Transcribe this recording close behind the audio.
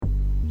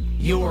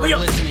You're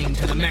listening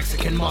to the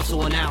Mexican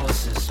Muscle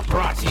Analysis,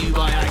 brought to you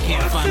by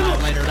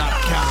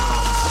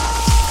ICan'tFindMyLater.com.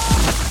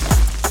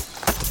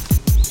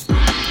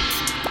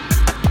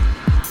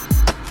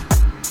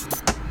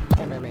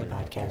 MMA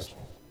Podcast.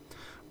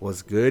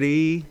 What's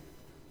goody?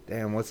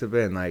 Damn, what's it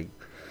been, like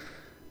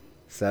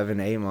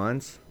 7-8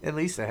 months? At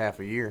least a half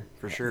a year,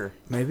 for sure.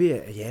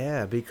 Maybe,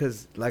 yeah,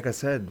 because like I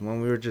said,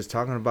 when we were just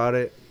talking about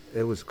it,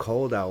 it was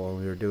cold out when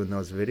we were doing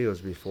those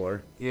videos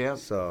before. Yeah,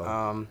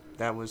 So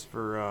that was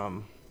for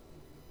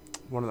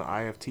one of the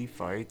IFT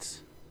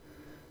fights,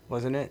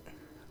 wasn't it?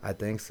 I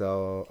think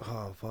so.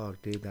 Oh,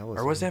 fuck, dude, that was...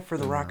 Or was that for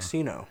the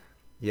Roxino?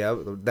 Yeah,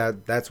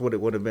 that's what it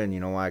would have been. You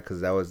know why?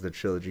 Because that was the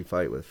trilogy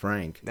fight with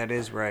Frank. That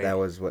is right. That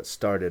was what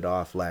started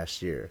off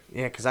last year.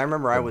 Yeah, because I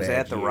remember I was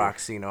at the year.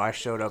 Roxino. I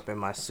showed up in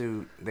my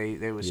suit.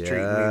 They was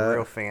treating me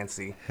real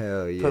fancy.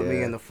 Hell yeah. Put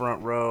me in the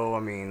front row. I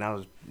mean, I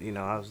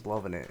was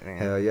loving it, man.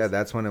 Hell yeah,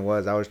 that's when it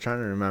was. I was trying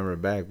to remember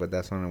it back, but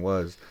that's when it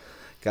was.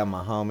 Got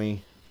my homie,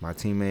 my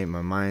teammate, my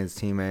Mayans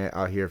teammate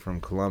out here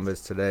from Columbus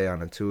today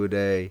on a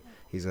two-a-day.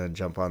 He's going to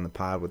jump on the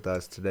pod with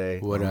us today.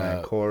 What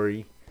up?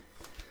 Corey.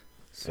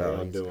 How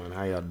y'all doing?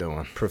 How y'all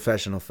doing?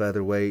 Professional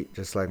featherweight,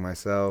 just like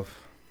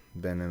myself.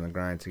 Been in the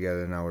grind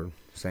together. Now we're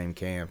same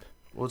camp.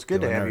 Well, it's good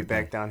to doing have you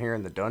everything. back down here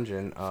in the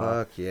dungeon.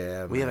 Fuck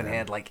yeah, We haven't man.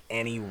 had like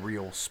any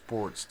real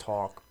sports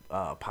talk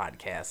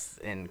podcasts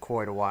in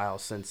quite a while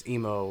since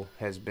Emo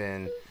has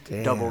been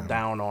Damn. doubled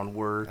down on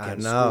work I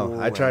and know. school.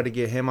 I tried to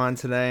get him on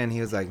today, and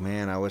he was like,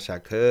 man, I wish I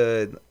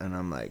could. And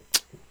I'm like,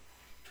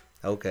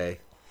 okay.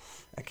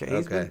 Okay,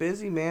 he's been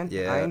busy, man.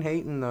 Yeah. I ain't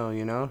hating though,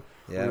 you know.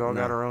 Yeah, we all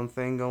no. got our own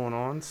thing going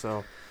on,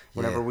 so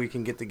whenever Yeah. we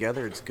can get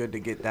together, it's good to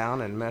get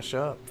down and mesh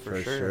up for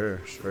sure.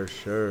 For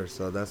sure.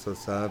 So that's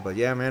what's up. But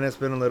yeah, man, it's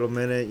been a little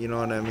minute, you know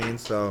what I mean?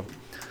 So,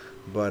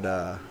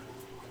 but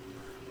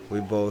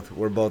we're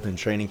both in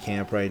training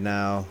camp right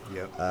now.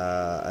 Yep.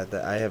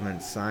 I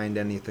haven't signed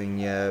anything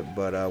yet,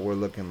 but we're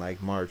looking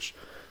like March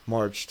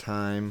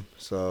time.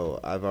 So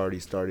I've already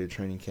started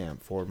training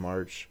camp for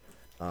March,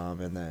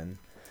 and then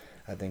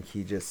I think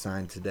he just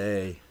signed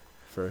today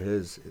for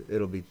his.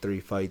 It'll be 3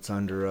 fights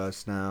under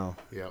us now,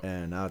 Yep.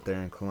 and out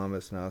there in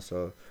Columbus now.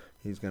 So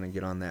he's gonna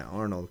get on that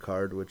Arnold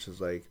card, which is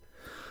like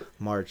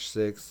March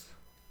 6th.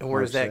 And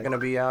where's that March going to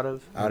be out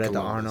of? Out at the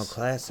Columbus. Arnold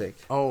Classic.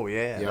 Oh,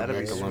 yeah. Yeah, that'll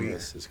be sweet.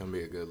 Columbus. It's gonna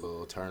be a good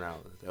little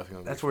turnout. Definitely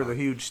gonna That's be where the fun.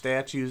 huge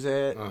statue's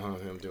at.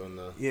 Him doing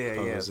the Yeah,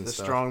 pose the and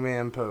stuff.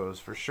 strongman pose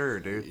for sure,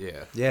 dude.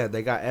 Yeah. Yeah,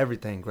 they got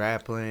everything: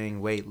 grappling,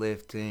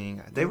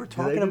 weightlifting. They were Do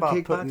talking do about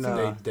kickboxing?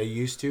 putting, They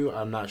used to.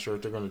 I'm not sure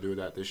if they're gonna do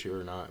that this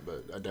year or not,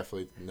 but I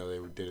definitely know they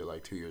did it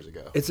like 2 years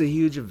ago. It's a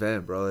huge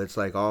event, bro. It's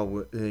like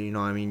all, you know,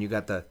 I mean, you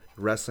got the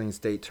wrestling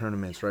state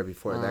tournaments right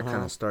before it. That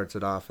kind of starts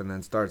it off, and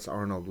then starts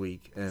Arnold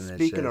Week. And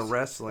Speaking it's of just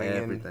wrestling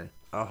everything.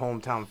 and a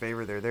hometown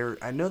favorite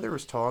I know there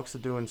was talks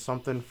of doing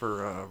something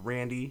for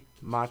Randy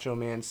Macho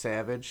Man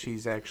Savage.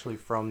 He's actually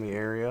from the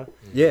area.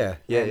 Yeah.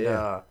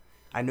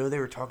 I know they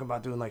were talking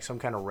about doing like some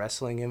kind of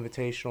wrestling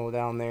invitational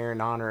down there in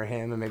honor of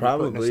him, and maybe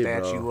Probably, putting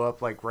a statue bro.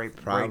 up like right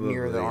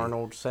near the Probably.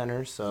 Arnold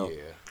Center. So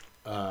Yeah.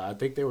 I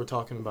think they were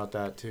talking about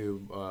that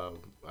too.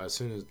 As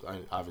soon as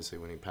obviously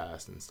when he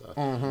passed and stuff.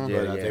 Mm-hmm. But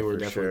Yeah, they were for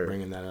definitely sure.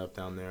 bringing that up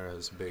down there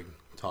as a big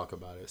talk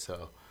about it.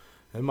 So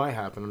it might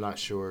happen. I'm not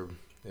sure.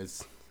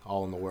 It's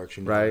all in the works.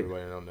 You know, Right.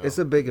 everybody don't know. It's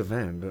a big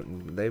event,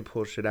 but they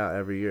pull shit out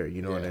every year.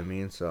 You know what Yeah. I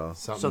mean? So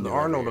Something So the new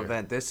every Arnold year.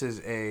 event, this is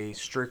a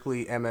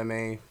strictly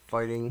MMA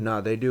fighting.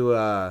 no, they do.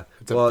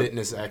 It's a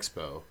fitness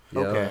expo. Yeah.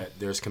 Okay.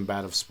 There's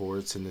combative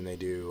sports, and then they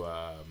do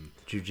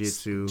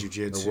Jiu-jitsu,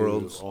 jiu-jitsu, the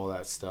world's. all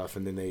that stuff,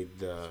 and then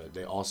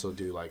they also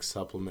do like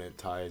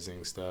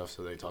supplementizing stuff.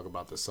 So they talk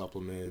about the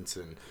supplements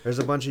and There's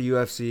a bunch of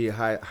UFC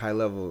high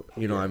level,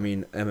 you know, I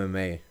mean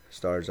MMA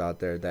stars out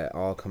there that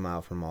all come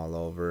out from all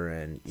over,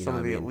 and you Some know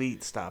of what the I mean?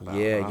 elite stop out.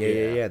 Yeah, huh?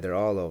 yeah. They're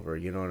all over.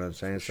 You know what I'm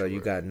saying? So you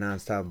sure. got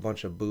nonstop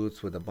bunch of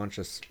booths with a bunch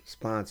of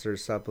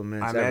sponsors,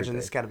 supplements. I imagine everything.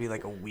 this got to be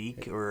like a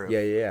week or.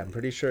 Yeah. I'm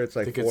pretty sure it's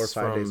I like think 4 or it's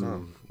 5 days from,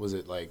 long. was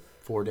it like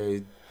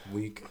 4-day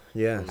week?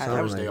 Yeah, From something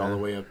Thursday like all the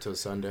that. way up to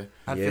Sunday.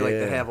 I feel like to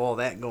Yeah. have all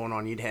that going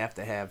on, you'd have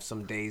to have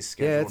some days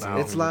Yeah, scheduled out.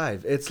 it's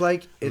live. It's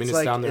like mean, it's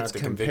it's down like there it's at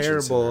the convention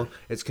comparable. center.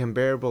 It's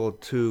comparable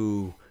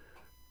to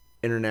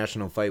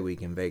International Fight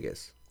Week in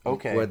Vegas.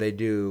 Okay. Where they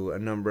do a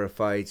number of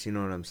fights. You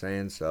know what I'm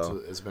saying?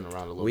 So it's been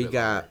around a little We bit.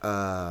 got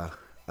longer.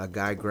 a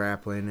guy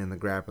grappling in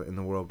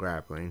the world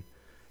grappling,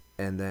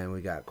 and then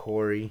we got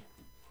Corey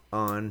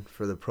on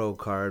for the pro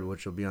card,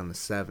 which will be on the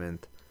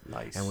 7th,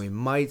 Nice. and we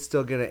might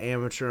still get an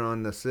amateur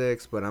on the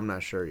 6th, but I'm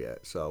not sure yet.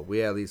 So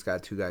we at least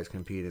got 2 guys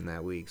competing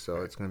that week, so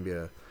it's gonna be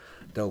a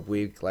dope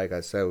week. Like I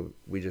said,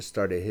 we just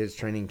started his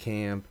training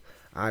camp.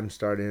 I'm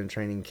starting in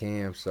training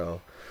camp,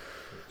 so.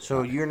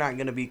 So you're not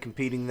going to be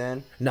competing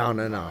then? No.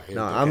 Okay.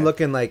 I'm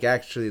looking like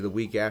actually the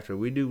week after.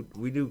 We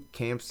do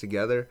camps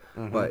together,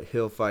 Mm-hmm. but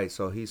he'll fight.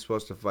 So he's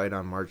supposed to fight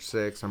on March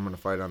 6th. I'm gonna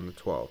fight on the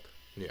 12th.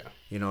 Yeah.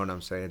 You know what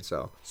I'm saying?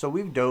 So So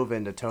we've dove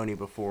into Tony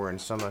before and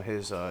some of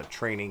his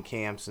training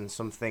camps and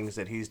some things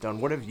that he's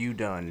done. What have you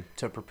done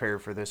to prepare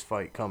for this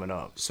fight coming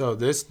up? So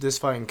this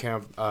fighting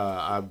camp,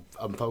 I'm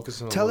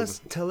focusing on. tell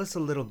us a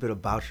little bit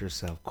about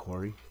yourself,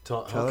 Corey.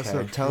 Tell Okay.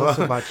 us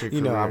about your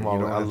You know, career, I'm all, you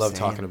know what I I'm love saying?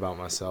 talking about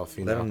myself.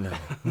 You Let know. 'em know.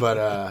 But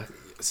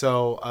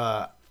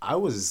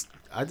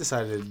I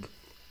decided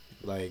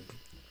like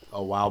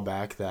a while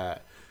back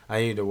that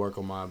I needed to work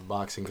on my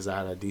boxing because I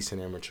had a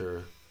decent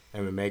amateur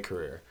MMA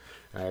career.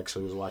 I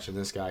actually was watching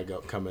this guy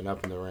coming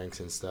up in the ranks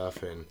and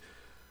stuff, and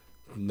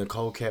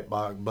Nicole kept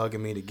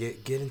bugging me to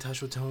get in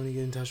touch with Tony,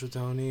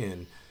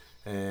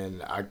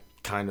 and I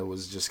kind of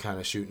was just kind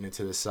of shooting it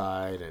to the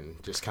side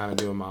and just kind of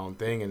doing my own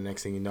thing, and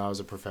next thing you know, I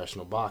was a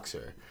professional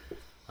boxer.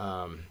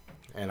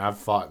 And I've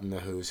fought in the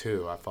who's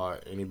who. I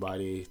fought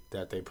anybody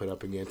that they put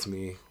up against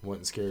me,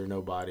 wasn't scared of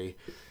nobody.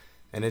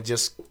 And it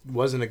just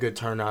wasn't a good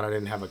turnout. I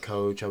didn't have a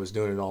coach. I was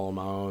doing it all on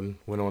my own.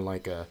 Went on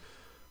like a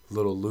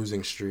little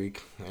losing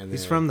streak. And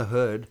He's then, from the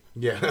hood.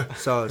 Yeah.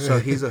 So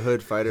he's a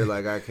hood fighter.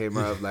 Like I came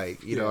up,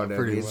 like you know what I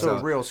pretty mean. much. So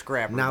a real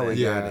scrapper. now we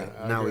then. got Yeah, it.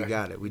 I Now we agree.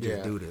 got it. We just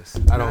Yeah. do this.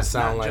 I don't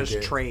sound Not like just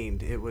it.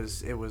 trained. It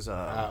was a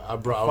I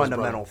was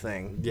fundamental brought-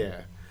 thing.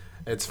 Yeah.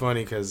 It's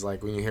funny because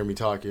like when you hear me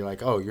talk, you're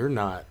like, oh, you're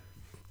not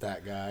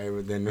that guy.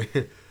 But then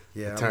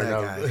Yeah, I'm turn that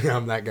out guy.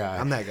 I'm that guy.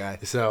 I'm that guy.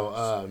 So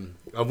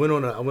I went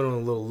on a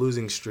little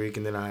losing streak,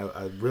 and then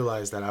I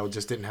realized that I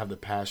just didn't have the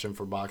passion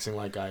for boxing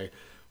like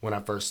when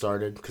I first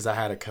started, because I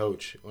had a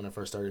coach when I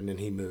first started, and then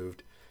he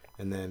moved,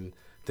 and then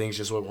things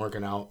just weren't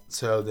working out.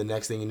 So the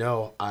next thing you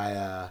know,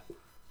 I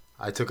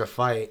took a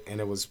fight, and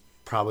it was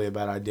probably a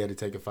bad idea to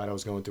take a fight. I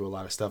was going through a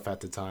lot of stuff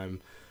at the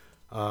time,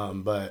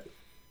 but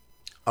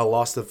I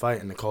lost the fight,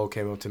 and Nicole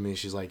came up to me, and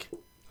she's like,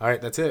 "All right,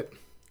 that's it.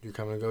 You're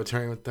coming to go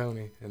train with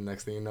Tony." And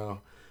next thing you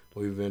know,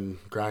 we've been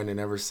grinding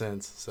ever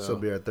since. So, This will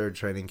be our third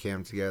training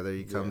camp together.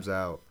 He comes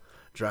out,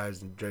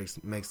 drives and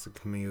makes the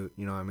commute.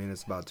 You know what I mean?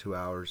 It's about 2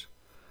 hours.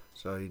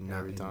 So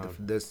Every time.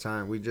 This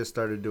time we just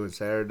started doing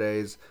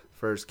Saturdays.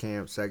 First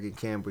camp, second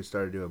camp we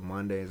started doing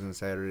Mondays and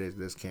Saturdays.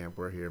 This camp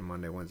we're here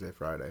Monday, Wednesday,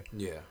 Friday.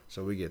 yeah.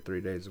 So we get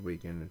 3 days a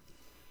week. And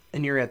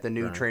And you're at the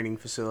new Right. training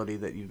facility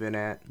that you've been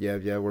at.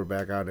 yeah, we're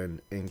back out in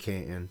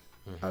Canton,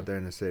 out there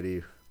in the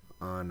city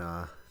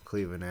on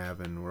Cleveland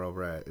Ave, and we're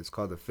over at, it's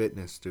called the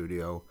Fitness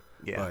Studio.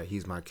 Yeah. But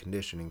he's my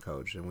conditioning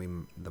coach,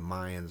 and the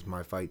Mayans,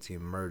 my fight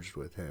team, merged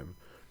with him.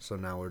 So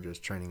now we're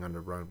just training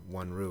under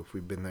one roof.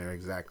 We've been there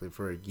exactly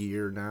for a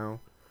year now,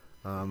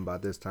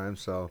 about this time.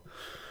 So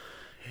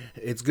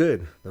it's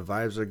good. The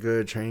vibes are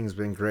good. Training's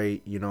been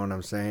great. You know what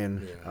I'm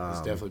saying? Yeah, it's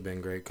definitely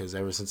been great because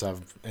ever since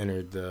I've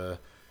entered the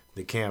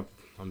camp,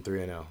 I'm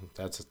 3-0.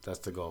 That's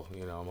the goal.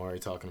 You know, I'm already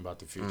talking about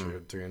the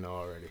future. 3-0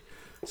 already.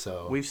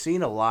 So We've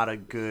seen a lot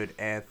of good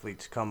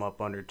athletes come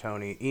up under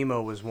Tony.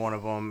 Emo was one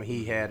of them.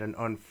 He had an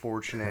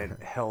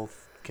unfortunate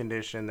health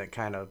condition that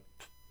kind of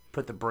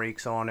put the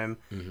brakes on him.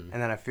 And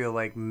then I feel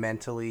like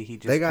mentally he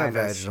They just got kind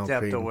of vaginal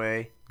stepped cream.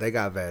 away. They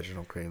got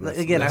vaginal cream.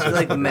 Again, I feel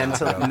like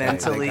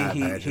mentally They got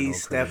he vaginal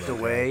stepped cream, okay.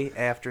 away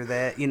after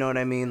that. You know what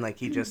I mean? Like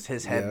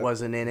his head Yeah.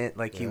 wasn't in it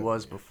like he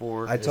was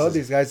before. I told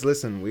these guys,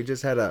 listen, we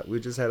just had a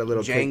little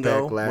Django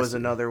kickback last. was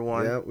another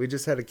one. Yeah, we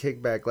just had a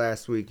kickback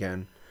last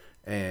weekend,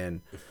 and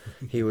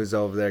he was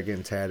over there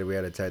getting tatted. We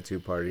had a tattoo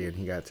party, and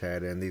he got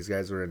tatted. And these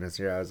guys were in his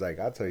ear. I was like,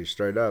 I'll tell you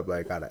straight up,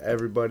 like out of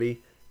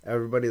everybody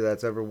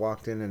that's ever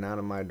walked in and out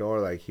of my door,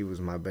 like he was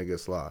my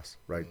biggest loss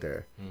right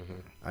there.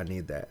 I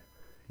need that.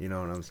 You know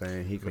what I'm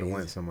saying? He could have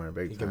went somewhere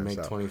big he time. can make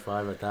so.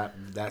 25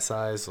 at that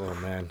size. Oh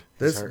man,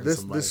 he's hurting This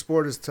somebody.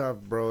 sport is tough,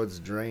 bro. It's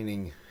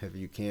draining if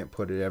you can't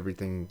put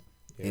everything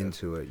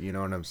into it. You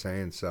know what I'm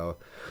saying? So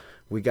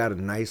we got a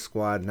nice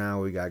squad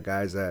now. We got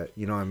guys that,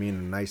 you know what I mean,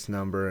 a nice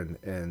number,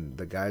 and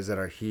the guys that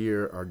are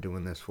here are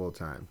doing this full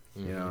time.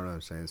 You know what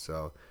I'm saying?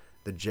 So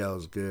the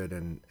gel's good,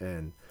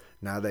 and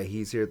now that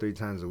he's here 3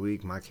 times a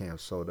week, my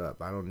camp's sold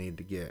up. I don't need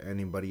to get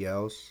anybody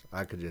else.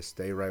 I could just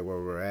stay right where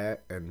we're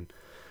at. And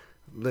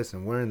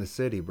listen, we're in the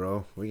city,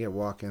 bro. We get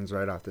walk-ins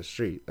right off the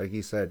street. Like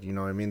he said, you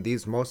know what I mean?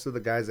 Most of the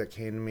guys that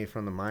came to me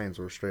from the mines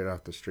were straight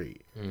off the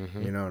street.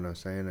 You know what I'm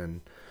saying?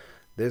 And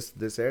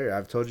this area,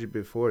 I've told you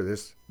before,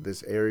 this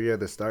area,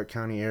 the Stark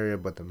County area,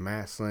 but the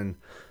Massillon,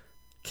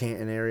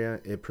 Canton area,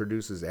 it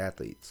produces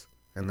athletes.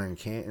 And then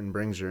Canton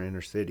brings your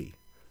inner city.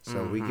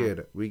 So we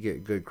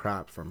get good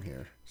crop from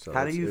here. So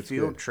How do you it's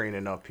feel good.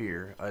 training up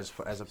here as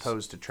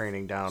opposed to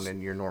training down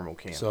in your normal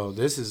camp? So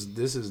this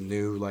is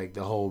new, like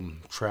the whole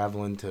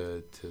traveling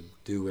to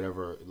do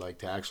whatever, like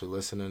to actually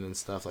listening and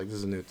stuff. Like this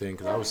is a new thing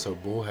because I was so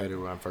bullheaded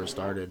when I first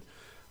started.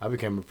 I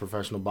became a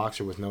professional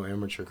boxer with no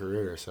amateur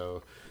career.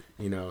 So,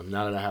 you know,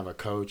 now that I have a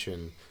coach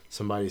and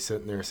somebody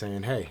sitting there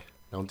saying, "Hey,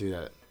 don't do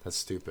that. That's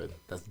stupid.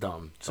 That's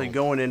dumb." So you're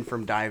Don't." going in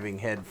from diving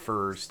head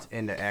first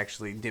into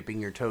actually dipping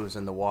your toes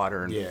in the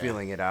water and Yeah.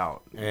 feeling it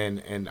out.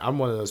 And I'm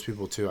one of those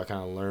people too. I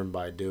kind of learned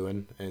by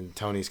doing, and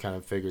Tony's kind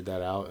of figured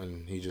that out,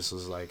 and he just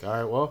was like, "All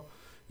right, well,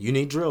 you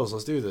need drills.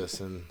 Let's do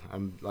this." And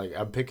I'm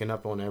picking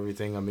up on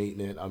everything. I'm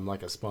eating it. I'm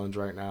like a sponge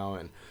right now,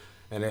 and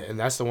And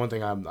that's the one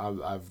thing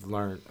I've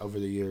learned over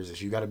the years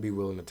is you got to be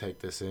willing to take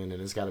this in,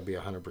 and it's got to be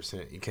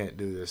 100%. You can't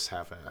do this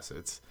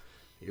half-ass.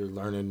 You're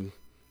learning.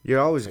 You're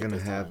always Take gonna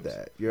those have times.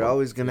 that. You're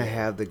always gonna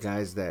have the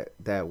guys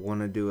that want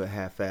to do it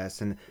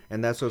half-ass, and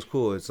that's what's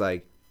cool. It's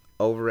like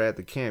over at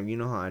the camp, you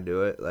know how I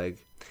do it. Like,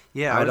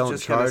 Yeah, I was don't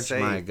just gonna charge say,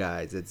 my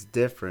guys. It's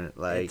different.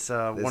 Like, it's this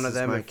one of is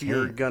them. my If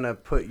you're camp. gonna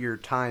put your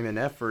time and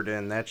effort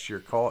in, that's your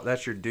call.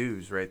 That's your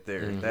dues right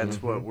there. Mm-hmm.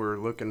 That's what we're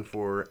looking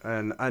for.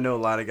 And I know a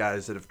lot of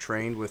guys that have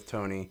trained with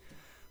Tony.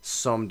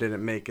 Some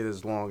didn't make it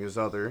as long as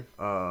other.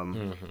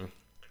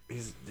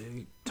 He's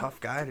a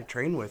tough guy to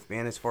train with,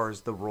 man. As far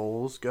as the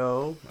roles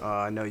go,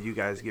 I know you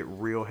guys get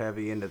real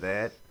heavy into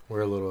that.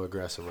 We're a little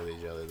aggressive with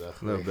each other, though.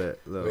 A little bit.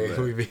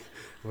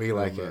 We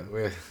like Little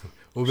it.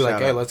 We'll be like,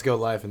 Shout hey, out. let's go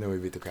live, and then we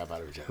beat the crap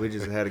out of each other. We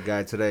just had a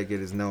guy today get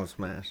his nose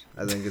smashed.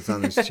 I think it's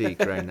on his cheek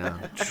right now.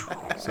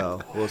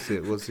 So we'll see.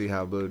 We'll see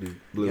how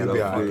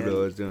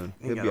Bluto is doing.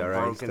 He He'll got be a all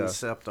right. broken Stuff.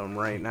 septum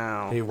right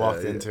now. He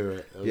walked yeah. into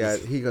it. It was- Yeah,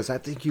 he goes, I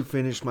think you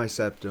finished my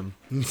septum.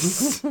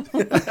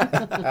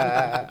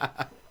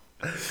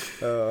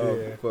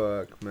 Oh,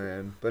 fuck,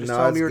 man. But Just no,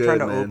 tell him it's you were good, trying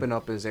to man. open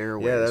up his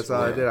airways. Yeah, that's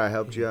all I Yeah. did. I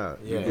helped you out.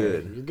 Yeah, You're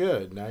good. You're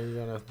good. Now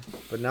you're gonna.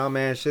 But no,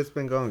 man, shit's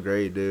been going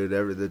great, dude.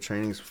 The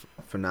training's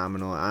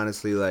phenomenal.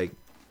 Honestly, like,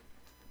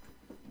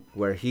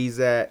 where he's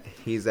at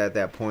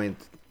that point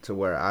to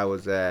where I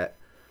was at.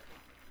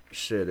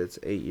 Shit, it's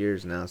 8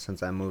 years now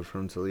since I moved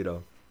from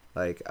Toledo.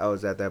 Like, I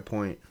was at that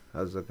point.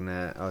 I was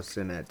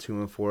sitting at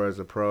 2-4 as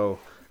a pro.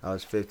 I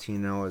was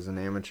 15-0 as an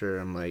amateur.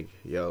 I'm like,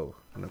 yo,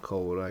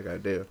 Nicole, what do I gotta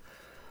do?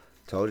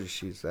 Told you,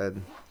 she said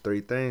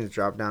 3 things: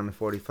 drop down to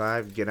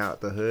 45, get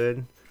out the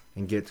hood,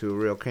 and get to a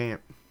real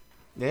camp.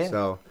 Yeah.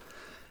 So,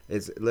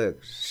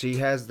 look, she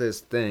has this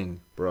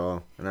thing,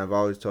 bro, and I've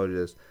always told you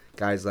this.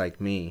 Guys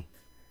like me,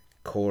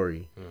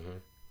 Corey,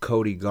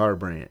 Cody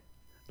Garbrandt,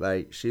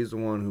 like, she's the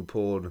one who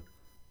pulled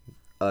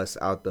us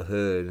out the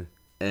hood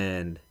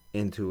and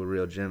into a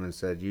real gym and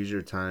said, use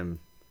your time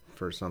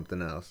for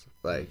something else.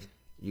 Like,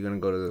 you're gonna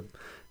go to the.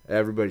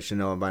 Everybody should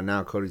know by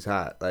now. Cody's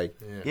hot. Like,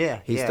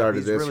 Yeah, he started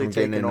he's this really from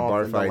getting taken into off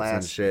bar in the fights and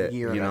last shit.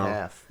 Year you know, and a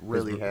half,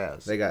 really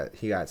has.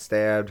 He got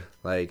stabbed.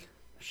 Like,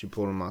 she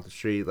pulled him off the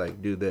street.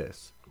 Like, do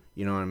this.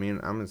 You know what I mean?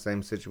 I'm in the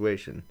same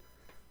situation.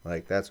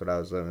 Like, that's what I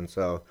was living.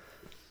 So,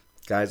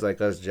 guys like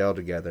us gel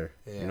together.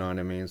 Yeah. You know what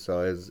I mean?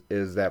 So,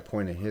 is that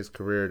point in his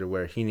career to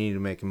where he needed to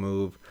make a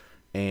move,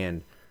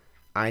 and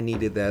I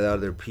needed that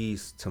other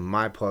piece to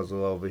my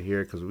puzzle over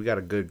here because we got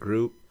a good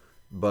group,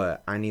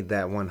 but I need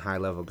that one high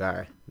level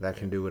guy that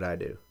can do what I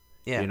do.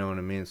 Yeah. You know what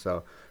I mean?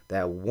 So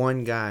that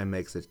one guy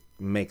makes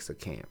a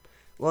camp.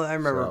 Well, I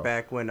remember So-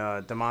 back when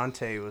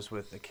DeMonte was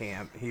with the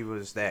camp, he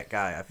was that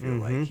guy. I feel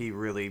Mm-hmm. like he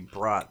really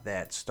brought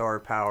that star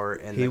power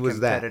and He the was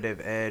that.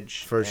 competitive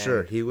edge. For and-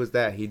 sure. He was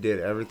that. He did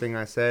everything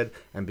I said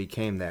and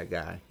became that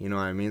guy. You know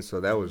what I mean? So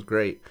that was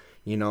great.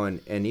 You know,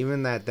 and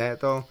even that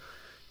though,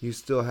 you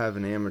still have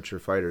an amateur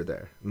fighter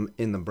there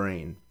in the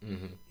brain.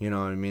 You know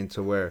what I mean?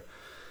 To where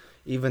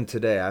even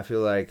today, I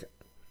feel like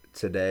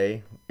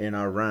today in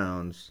our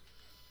rounds,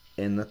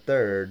 in the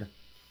third,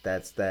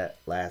 that's that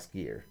last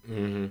gear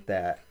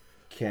that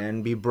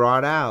can be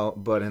brought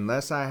out. But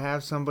unless I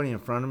have somebody in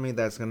front of me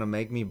that's going to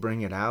make me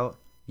bring it out,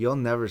 you'll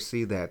never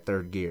see that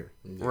third gear.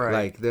 Right.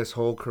 Like, this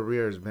whole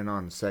career has been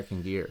on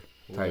second gear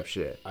type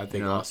shit. I think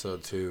you know? also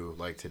too,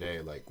 like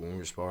today, like when we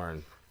were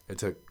sparring,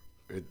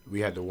 we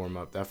had to warm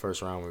up. That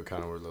first round we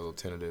kind of were a little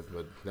tentative,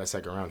 but that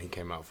second round he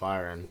came out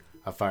firing.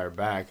 I fired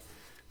back.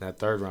 That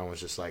third round was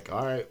just like,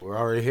 all right, we're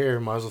already here.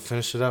 Might as well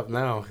finish it up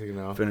now. You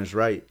know, finish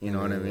right. You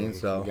know what I mean? you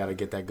So got to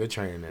get that good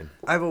training in.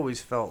 I've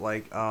always felt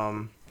like,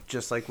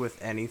 just like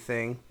with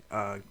anything,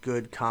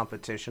 good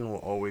competition will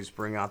always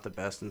bring out the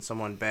best in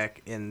someone.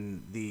 Back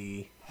in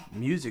the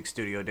music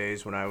studio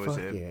days when I was Fuck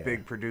a yeah.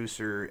 big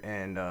producer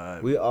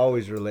and we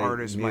always relate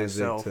artist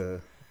music myself.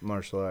 to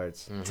martial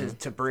arts.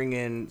 to bring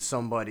in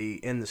somebody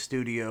in the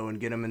studio and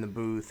get them in the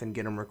booth and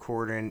get them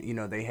recording, you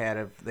know, they had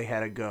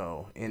a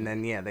go, and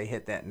then they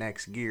hit that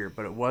next gear.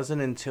 But it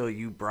wasn't until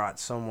you brought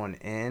someone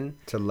in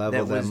To level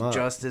that was them up.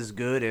 just as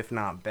good, if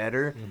not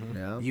better.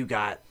 Yeah. You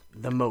got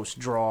the most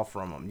draw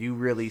from them. You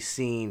really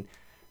seen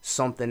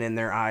something in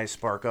their eyes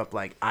spark up,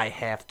 like, I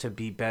have to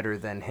be better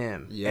than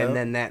him. Yep. And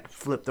then that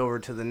flipped over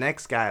to the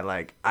next guy,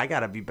 like, I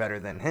gotta be better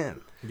than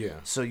him. Yeah.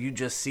 So you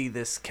just see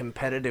this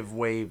competitive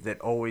wave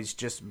that always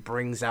just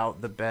brings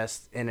out the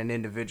best in an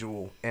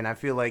individual, and I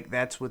feel like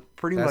that's with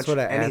pretty That's much what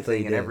an anything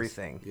athlete and is.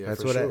 everything. Yeah,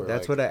 that's for what sure.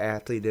 that's Like- what an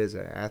athlete is.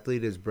 An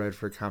athlete is bred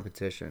for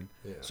competition.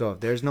 Yeah. So if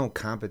there's no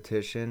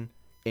competition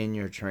in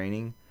your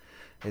training,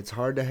 it's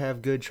hard to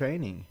have good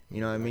training.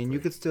 You know what I mean? You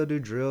could still do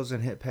drills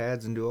and hit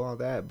pads and do all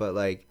that, but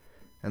like,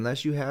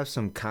 unless you have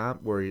some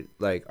comp where you,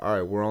 like, all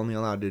right, we're only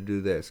allowed to do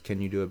this. Can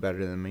you do it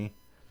better than me?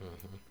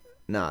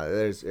 No,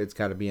 it's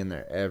got to be in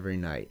there every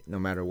night, no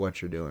matter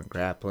what you're doing.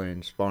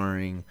 Grappling,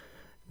 sparring,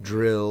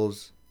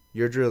 drills.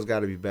 Your drills got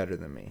to be better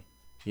than me.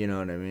 You know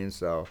what I mean?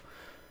 So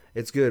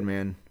it's good,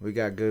 man. We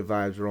got good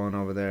vibes rolling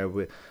over there.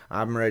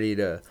 I'm ready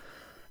to.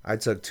 I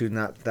took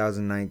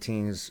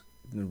 2019's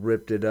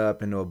ripped it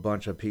up into a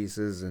bunch of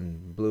pieces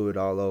and blew it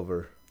all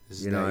over. This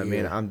is You know that what I mean?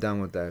 year. I'm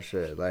done with that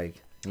shit. Like,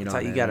 you know That's how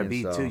what you I gotta mean?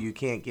 be So- too. You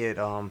can't get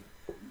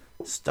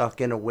stuck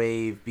in a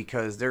wave,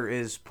 because there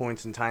is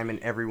points in time in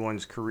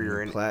everyone's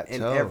career and in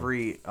Plateau.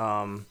 every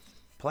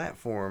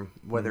platform,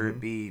 whether Mm-hmm.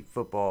 it be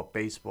football,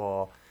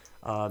 baseball,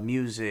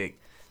 music,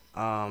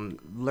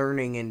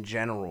 learning in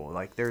general.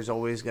 Like, there's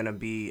always gonna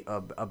be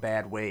a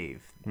bad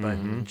wave, but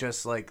Mm-hmm.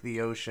 just like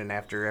the ocean,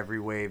 after every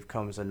wave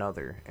comes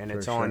another, and For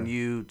it's on sure.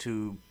 you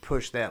to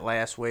push that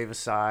last wave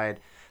aside.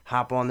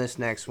 Hop on this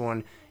next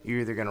one. You're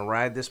either gonna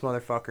ride this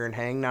motherfucker and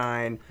hang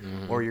 9,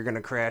 or you're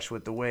gonna crash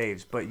with the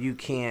waves. But you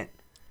can't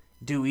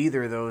do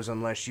either of those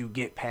unless you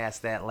get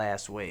past that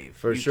last wave.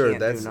 For you sure,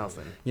 can't that's do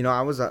nothing. You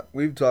know,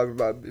 we've talked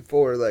about it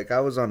before. Like, I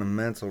was on a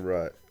mental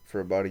rut for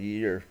about a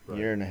year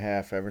and a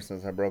half, ever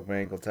since I broke my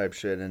ankle type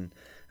shit, and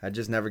I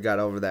just never got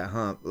over that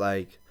hump.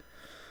 Like,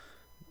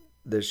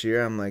 this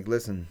year, I'm like,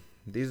 listen,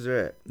 these are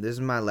it. This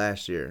is my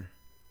last year.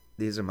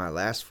 These are my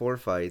last 4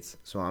 fights,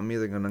 so I'm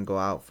either gonna go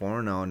out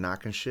 4-0,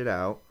 knocking shit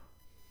out,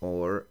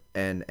 or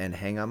and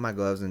hang up my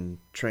gloves and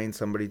train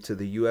somebody to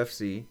the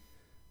UFC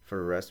for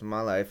the rest of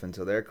my life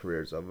until their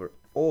career's over,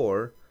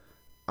 or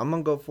I'm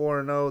gonna go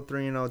 4-0,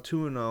 3-0,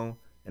 2-0,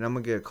 and I'm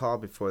gonna get a call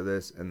before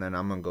this, and then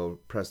I'm gonna go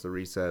press the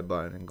reset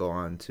button and go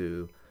on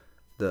to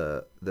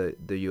the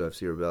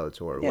UFC or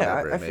Bellator or Yeah,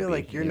 whatever. I it may feel be,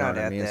 like you're you know not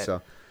what I at mean? that.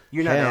 So,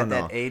 You're not hell at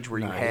that no. age where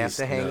you Nah, have he's-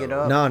 to hang no. it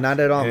up. no, not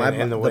at all.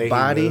 And the way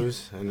body. he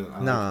moves, and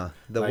Nah,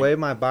 the like- way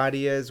my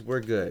body is, we're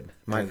good.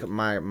 And-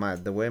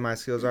 The way my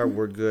skills are,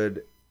 we're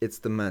good. It's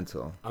the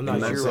mental. I'm The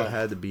not mental sure.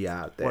 had to be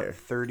out there. What,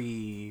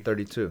 30,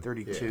 32.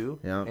 32?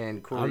 Yeah.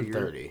 And Corey, I'm you're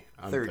 30.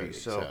 I'm 30,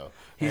 so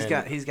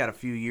and- he's got a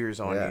few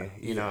years on Yeah. you.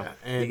 You know, Yeah,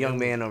 the and- young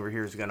man over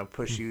here is gonna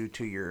push you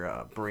to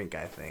your brink,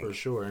 I think. For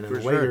sure, and For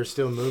the way sure. you're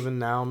still moving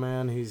now,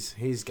 man,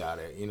 he's got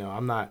it. You know,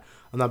 I'm not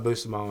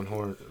boosting my own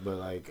horn, but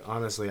like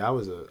honestly,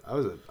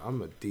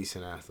 I'm a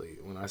decent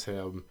athlete. When I say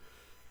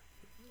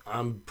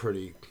I'm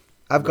pretty.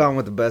 I've gone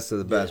with the best of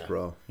the best, Yeah.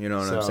 bro. You know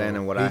what I'm So, saying?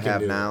 And what he I can have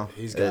do it. now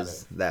He's got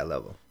is that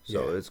level.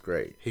 So Yeah. it's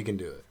great. He can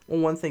do it. Well,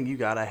 one thing you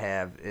gotta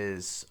have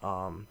is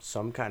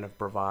some kind of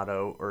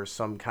bravado or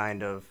some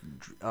kind of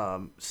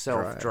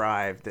self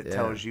drive that Yeah.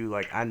 tells you,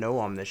 like, I know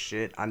I'm the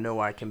shit. I know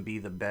I can be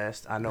the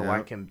best. I know I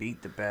Yeah. can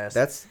beat the best.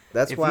 That's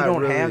if why you don't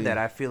I really, have that,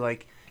 I feel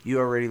like you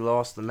already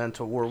lost the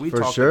mental war. We For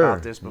talked sure.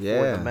 about this before,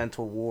 Yeah. the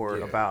mental war,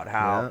 Yeah. about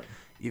how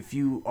Yeah. if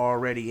you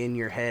already in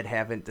your head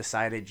haven't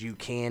decided you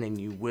can and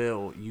you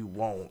will, you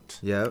won't.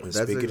 Yeah, And that's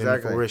speak it into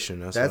exactly. fruition,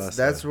 that's what I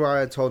That's say.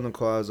 why I told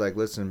Nicole, I was like,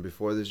 listen,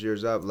 before this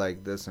year's up,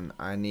 like, listen,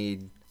 I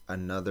need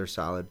another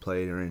solid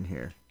player in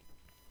here,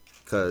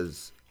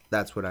 cause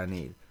that's what I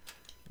need.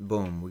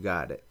 Boom, we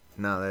got it.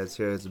 Now that it's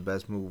here, it's the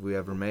best move we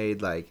ever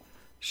made. Like,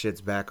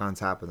 shit's back on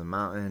top of the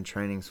mountain.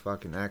 Training's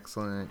fucking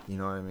excellent. You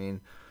know what I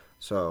mean?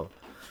 So,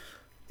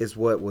 it's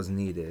what was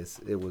needed.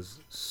 It was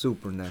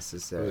super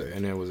necessary.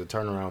 And it was a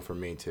turnaround for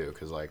me too,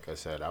 because like I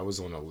said, I was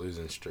on a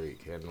losing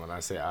streak, and when I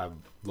say I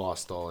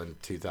lost all in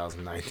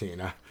 2019,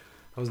 I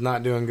was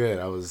not doing good.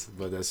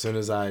 But as soon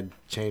as I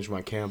changed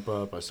my camp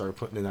up, I started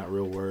putting in that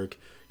real work,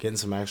 getting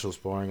some actual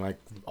sparring. Like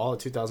all of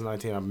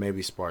 2019, I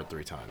maybe sparred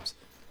 3 times.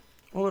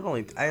 Well,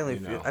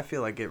 know. I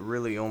feel like it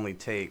really only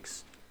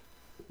takes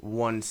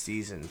one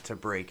season to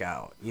break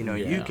out. You know,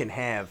 you Yeah. can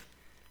have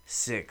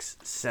 6,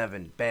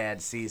 7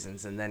 bad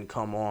seasons and then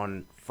come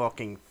on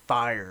fucking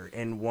fire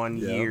in one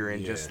Yep. year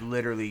and Yeah. just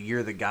literally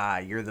you're the guy,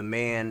 you're the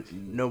man.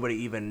 Nobody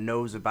even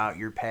knows about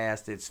your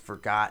past. It's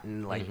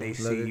forgotten. Like they Look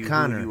see at you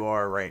Conor. who you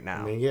are right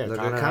now. I mean, yeah, Look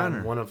at Conor Conor.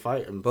 hadn't won a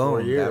fight in 4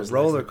 Boom, years. that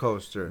roller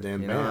coaster.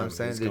 Then you bam, know what I'm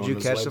saying? he's Did going you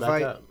his catch way the back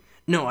fight? up.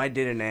 No, I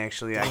didn't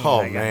actually.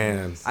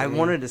 Man, I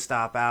wanted to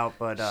stop out,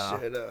 but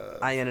Shut up.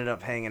 I ended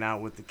up hanging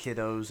out with the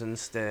kiddos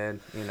instead.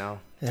 You know,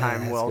 Yeah, time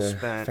that's well good.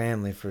 spent.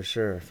 Family for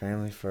sure.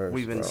 Family first.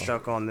 We've been bro.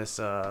 stuck on this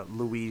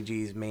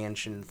Luigi's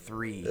Mansion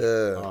 3.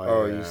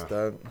 Oh, yeah. you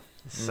stuck?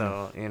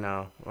 So, you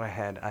know, I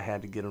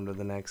had to get him to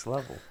the next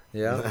level.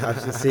 Yeah.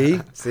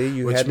 See,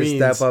 you Which had to means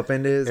step up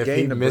into his if game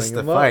he to missed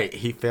bring the him up. fight,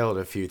 he failed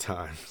a few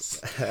times.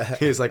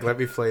 He was like, "Let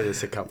me play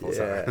this a couple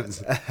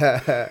times."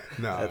 No,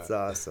 That's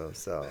awesome.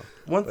 So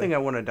One thing I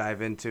want to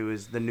dive into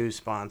is the new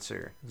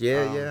sponsor.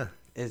 yeah.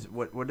 Is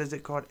what is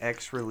it called?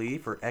 X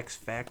Relief or X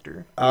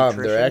Factor? They're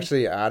Nutrition?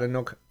 actually out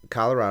of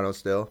Colorado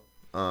still.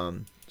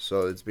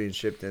 So it's being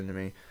shipped into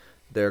me.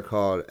 They're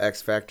called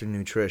X Factor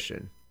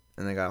Nutrition,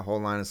 and they got a whole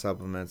line of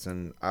supplements.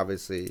 And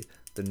obviously,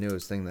 the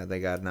newest thing that they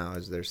got now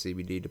is their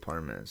CBD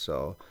department.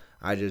 So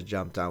I just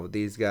jumped on with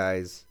these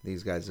guys.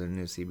 These guys are a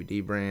new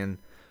CBD brand.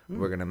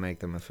 We're gonna make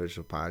them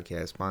official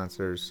podcast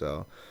sponsors.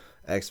 So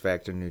X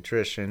Factor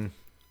Nutrition.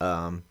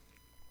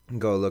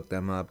 Go look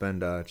them up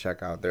and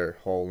check out their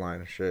whole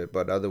line of shit.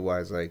 But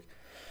otherwise, like,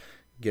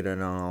 get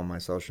it on all my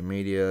social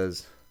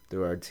medias,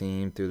 through our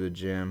team, through the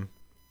gym.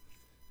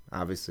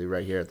 Obviously,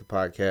 right here at the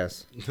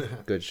podcast.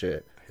 Good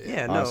shit.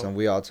 Yeah, Awesome. no.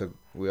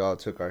 We all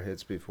took our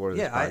hits before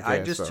this Yeah, podcast. I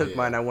just so. took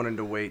mine. I wanted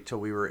to wait till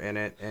we were in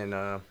it, and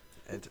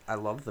I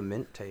love the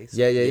mint taste.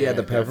 Yeah. Yeah,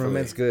 The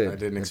peppermint's definitely. good. I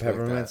didn't the expect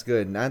peppermint's that.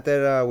 good. Not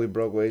that we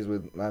broke ways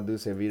with La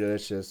Dulce Vida.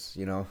 It's just,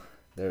 you know,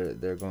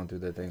 they're going through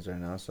their things right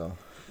now. So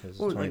it's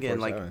Well, again,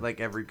 24/7. like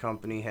every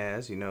company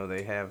has,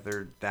 they have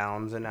their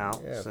downs and outs,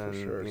 Yeah, for and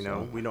sure,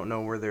 so. we don't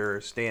know where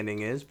their standing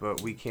is,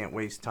 but we can't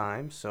waste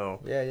time. So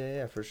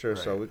Yeah, for sure.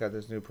 So Right. we got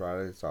this new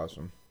product. It's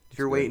awesome. if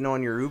you're waiting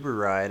on your Uber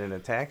ride and a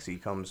taxi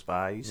comes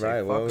by, you say,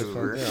 Right, well, "Fuck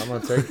Uber." I'm gonna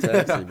take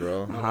taxi,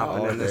 bro. I'm hopping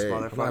all in this day.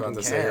 I'm not about motherfucking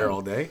to stay here cab.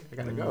 all day. I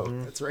gotta go.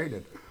 Mhm. It's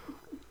raining.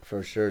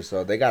 For sure.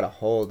 So they got a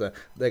whole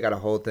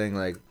thing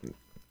like,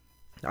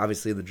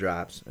 obviously the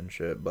drops and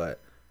shit, but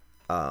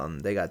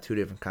they got 2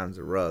 different kinds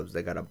of rubs.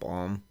 They got a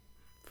balm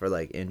for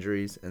like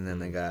injuries, and then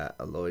they got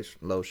a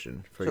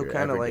lotion for So your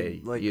kind of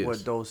everyday like use.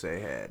 what Dulce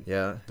had.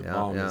 Yeah, The yeah,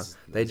 balm yeah. is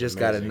They just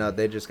got amazing.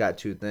 They just got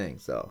 2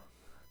 things though.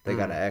 They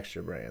got Mm. an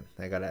extra brand.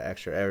 They got an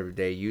extra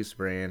everyday use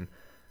brand,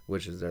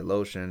 which is their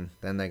lotion.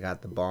 Then they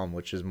got the balm,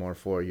 which is more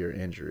for your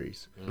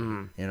injuries.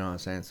 Mm. You know what I'm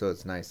saying? So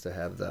it's nice to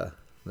have the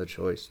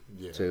choice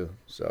Yeah. too.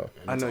 So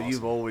And I it's know awesome.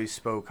 you've always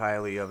spoke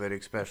highly of it,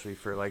 especially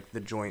for like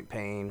the joint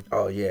pain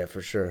oh yeah,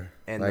 for sure.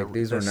 and like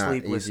these the were not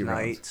sleepless easy runs.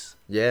 nights.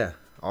 Yeah,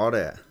 all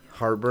that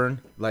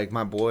heartburn. Like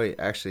my boy,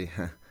 actually,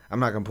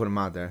 I'm not gonna put him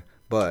out there,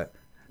 but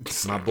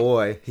my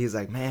boy, he's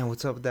like, man,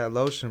 what's up with that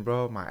lotion,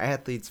 bro? My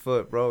athlete's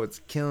foot, bro, it's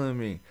killing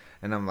me.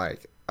 And I'm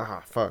like,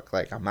 fuck,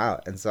 like I'm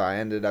out. And so I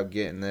ended up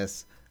getting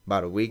this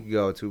about a week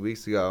ago, 2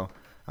 weeks ago.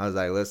 I was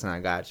like, listen, I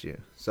got you.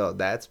 So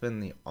that's been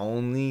the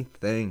only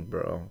thing,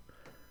 bro,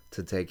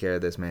 to take care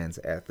of this man's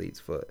athlete's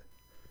foot.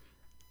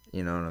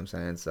 You know what I'm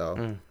saying?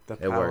 So The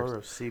it power works.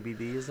 of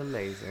CBD is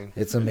amazing.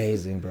 It's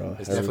amazing, bro.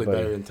 It's definitely Everybody-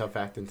 better than tough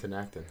acting to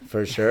acting.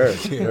 For sure,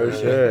 for Yeah.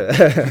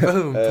 sure.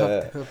 Boom.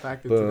 Tough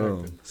acting to boom.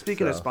 acting.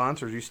 Speaking of So.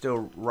 sponsors, you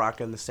still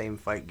rocking the same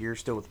fight gear,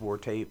 still with War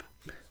Tape.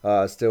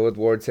 Still with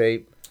War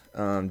Tape.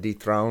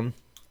 Dethrone.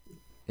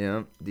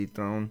 Yeah,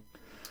 Dethrone.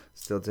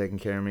 Still taking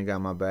care of me,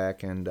 got my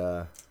back, and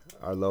our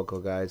local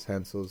guys,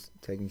 Hensel's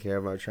taking care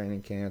of our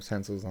training camps.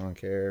 Hensel's Lawn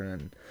Care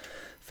and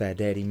Fat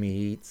Daddy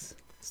Meats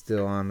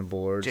still on the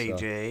board. so,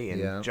 JJ and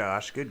yeah.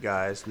 Josh, good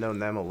guys. Known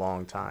them a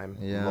long time.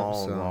 Yeah,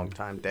 long so-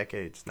 time,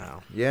 decades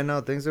now. Yeah,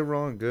 no, things are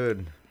rolling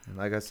good.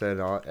 Like I said,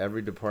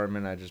 every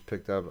department I just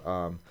picked up.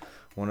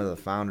 One of the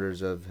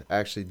founders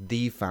actually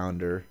the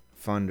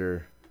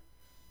funder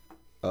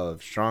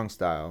of Strong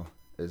Style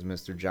is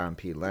Mr. John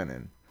P.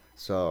 Lennon.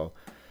 So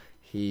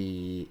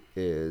he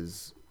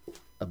is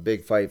a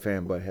big fight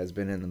fan, but has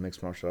been in the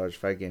mixed martial arts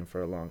fight game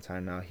for a long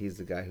time now. He's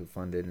the guy who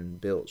funded and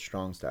built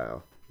Strong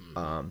Style.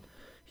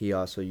 He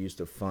also used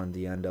to fund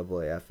the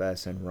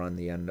NAAFS and run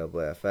the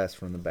NAAFS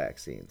from the back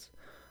scenes.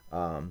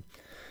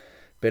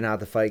 Been out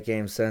the fight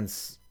game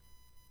since,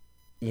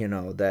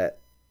 that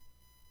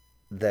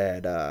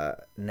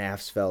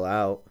NAFs fell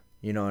out,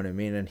 you know what I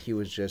mean? And he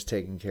was just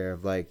taking care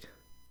of, like,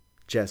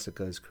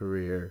 Jessica's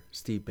career,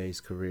 Stipe's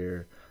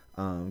career,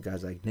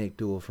 guys like Nick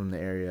Duel from the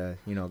area,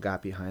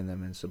 got behind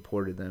them and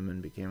supported them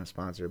and became a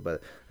sponsor.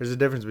 But there's a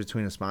difference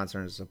between a sponsor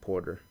and a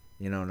supporter,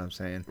 you know what I'm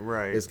saying?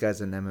 Right. This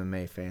guy's an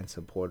MMA fan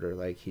supporter.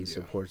 Like, he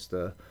supports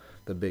the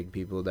big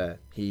people that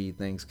he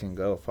thinks can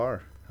go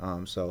far.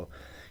 So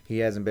he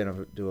hasn't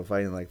been to a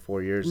fight in like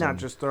 4 years. Not and-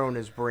 just throwing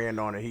his brand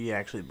on it. He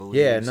actually believes.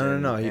 Yeah,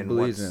 no. He in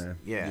believes what's- in it.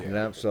 Yeah.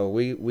 Yep. So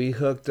we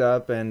hooked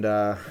up and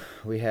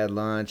we had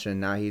lunch,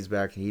 and now he's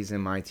back. He's in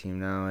my team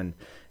now, and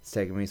it's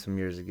taken me some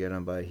years to get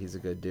him, but he's a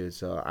good dude.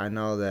 So I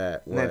know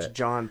that. And that's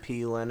John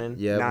P. Lennon.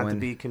 Yeah, Not to when-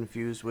 be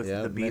confused with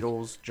Yeah, the Mick-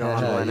 Beatles.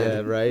 John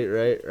Lennon.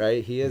 Yeah,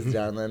 right. He is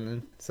John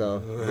Lennon. So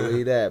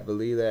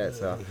believe that.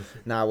 So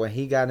now when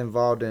he got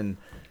involved in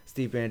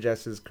Steve and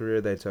Jess's career,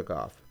 they took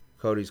off.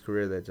 Cody's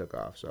career, they took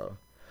off. So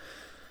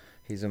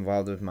he's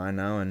involved with mine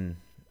now, and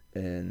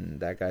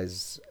that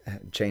guy's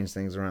changed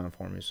things around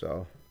for me.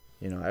 So,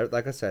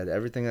 like I said,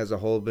 everything as a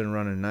whole been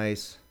running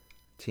nice.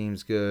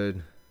 Team's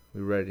good.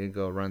 We're ready to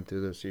go run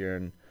through this year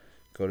and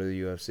go to the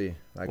UFC.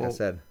 Like I Well,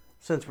 said.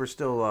 Since we're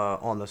still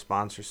on the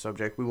sponsor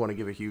subject, we want to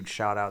give a huge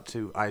shout out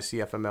to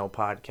ICFML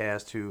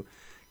Podcast, who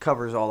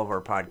covers all of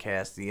our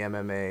podcasts: the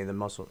MMA,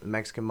 the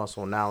Mexican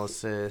Muscle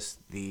Analysis,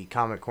 the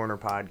Comic Corner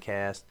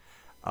Podcast,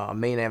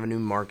 Main Avenue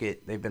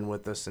Market. They've been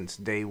with us since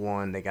day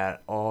one. They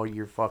got all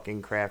your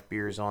fucking craft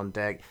beers on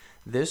deck.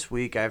 This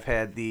week, I've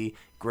had the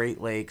Great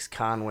Lakes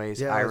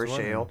Conway's Yeah, I was Irish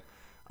wondering. Ale.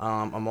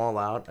 I'm all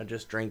out. I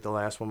just drank the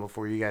last one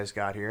before you guys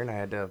got here, and I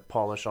had to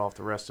polish off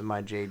the rest of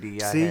my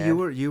JD. See, had.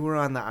 you were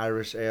on the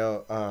Irish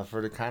Ale for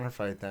the counter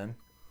fight then.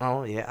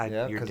 Oh yeah,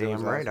 Yeah, you're 'cause it damn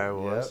was right. last- I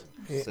was.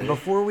 Yep. See?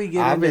 Before we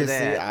get into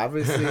that,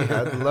 Obviously,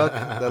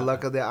 the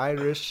luck of the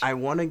Irish. I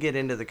want to get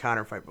into the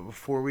counter fight, but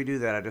before we do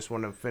that, I just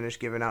want to finish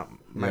giving out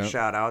my Yep.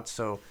 shout outs.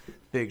 So,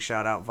 big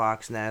shout out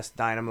Vox Nest,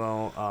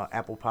 Dynamo,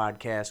 Apple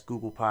Podcasts,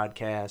 Google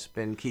Podcasts,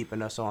 been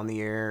keeping us on the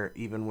air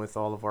even with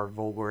all of our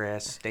vulgar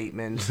ass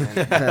statements and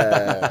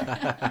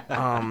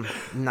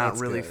not That's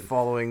really good.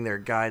 following their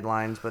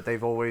guidelines, but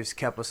they've always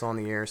kept us on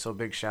the air. So,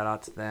 big shout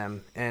out to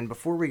them. And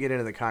before we get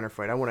into the counter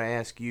fight, I want to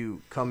ask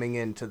you, coming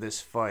into this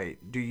fight,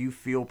 do you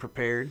feel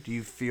prepared? Do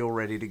you feel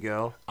ready to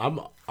go? I'm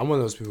one of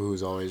those people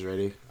who's always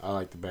ready. I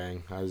like to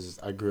bang.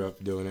 I grew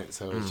up doing it,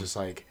 so it's just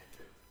like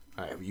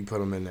You put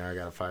them in there, I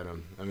gotta fight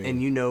them. I mean,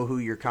 And you know who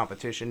your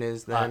competition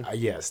is then?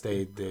 yes,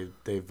 they've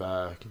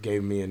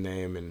gave me a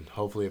name, and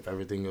hopefully, if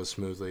everything goes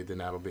smoothly, then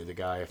that'll be the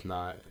guy. If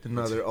not,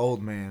 Another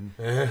old man.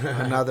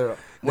 Another.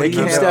 they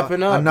keep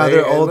stepping up.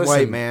 Another Hey, old listen,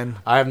 white man.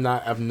 I've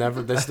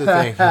never. That's the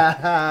thing.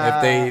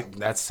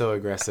 That's so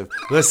aggressive.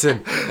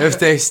 Listen, if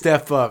they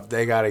step up,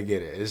 they gotta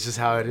get it. It's just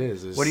how it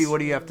is. What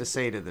do you have to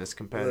say to this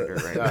competitor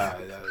right now?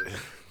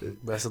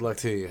 Best of luck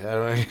to you.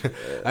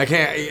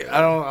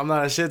 I'm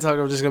not a shit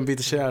talker. I'm just gonna beat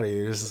the shit out of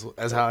you.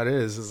 That's how it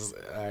is.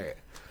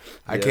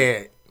 I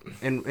can't.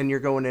 And you're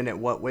going in at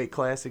what weight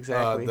class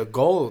exactly? The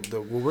goal,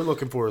 what we're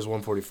looking for is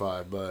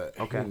 145, but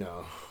Okay. you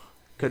know,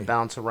 Could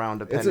bounce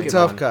around It's depending. a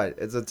tough on, cut.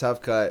 It's a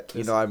tough cut.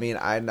 You know, I mean,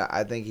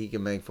 I think he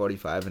can make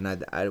 45,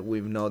 and we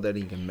know that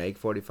he can make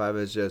 45.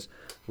 It's just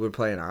we're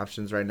playing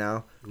options right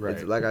now. Right.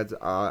 It's like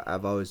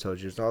I've always told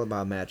you, it's all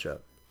about matchup.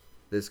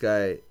 This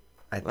guy,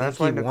 I think That's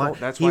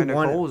why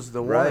Nicole's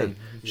the right. one.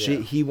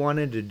 He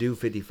wanted to do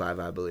 55,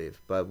 I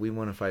believe, but we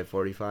want to fight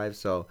 45,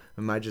 so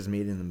we might just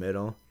meet in the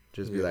middle.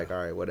 Just be like, all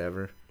right,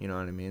 whatever. You know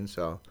what I mean?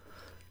 So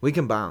we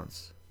can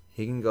bounce.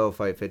 He can go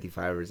fight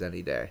 55ers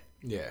any day.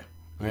 yeah.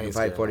 You can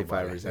fight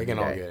 45ers They any can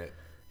all day. get it.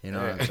 You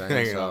know what I'm They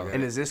saying? can all So, get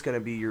And is this going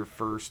to be your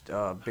first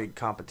big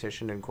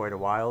competition in quite a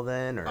while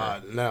then?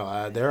 Or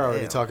No, they're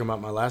already Damn. talking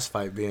about my last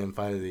fight being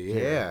fight of the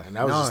year. yeah. and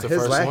that was No, just the his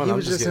first last- one. He I'm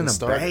was just in getting a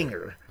started.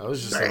 banger. I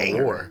was just in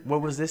a war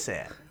what was this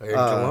at? in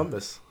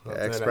Columbus.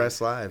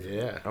 Express Live.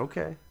 Yeah.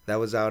 Okay. That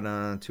was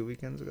out 2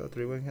 weekends ago,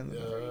 3 weekends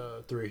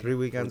ago. 3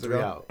 weekends Three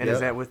ago. out. And Yep. is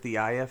that with the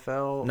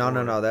IFL? No,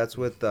 or- That's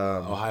with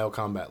Ohio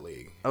Combat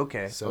League.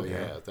 Okay. So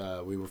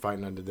okay. we were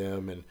fighting under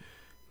them, and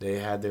they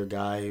had their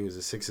guy. He was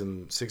a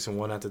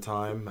 6-1 at the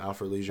time,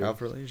 Alfred Leisure.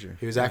 Alfred Leisure.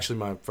 He was actually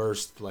my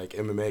first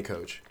MMA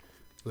coach,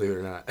 believe it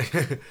or not.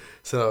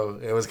 So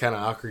it was kind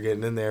of awkward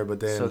getting in there, but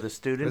then So the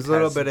student There's a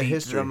little has bit of beat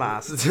history. the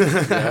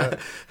master.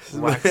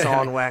 Wax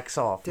on, wax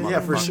off. yeah,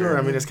 for motherfucker. sure.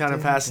 I mean, it's kind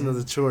of passing to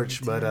the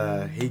torch,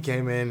 but he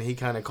came in, he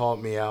kind of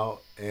called me out,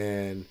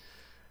 and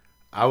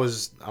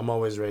I'm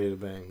always ready to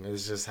bang.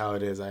 It's just how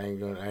it is. I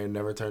ain't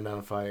never turned down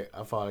a fight.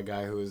 I fought a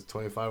guy who was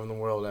 25 in the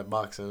world at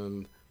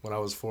boxing when I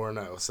was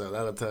 4-0, so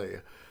that'll tell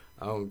you.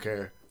 I don't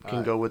care.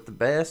 Can go with the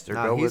best or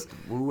Nah, go he's- with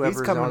whoever's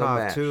He's coming on the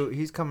off match.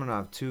 He's coming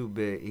off 2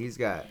 big. He's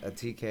got a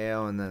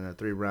TKO and then a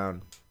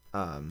 3-round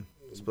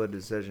split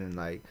decision.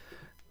 Like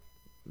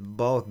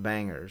both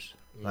bangers.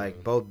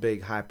 Like both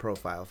big high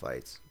profile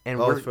fights. And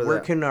both where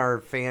can our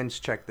fans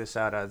check this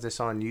out? Is this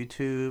on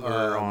YouTube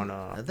or on?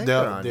 I think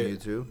they're on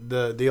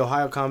YouTube. The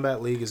Ohio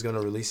Combat League is going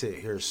to release it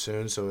here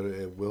soon, so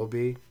it will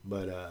be.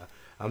 But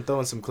I'm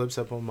throwing some clips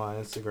up on my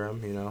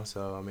Instagram,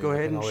 so I mean, Go I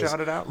ahead can and always,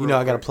 shout it out. I real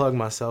got to quick. plug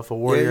myself, a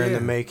warrior in yeah.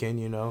 the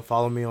making.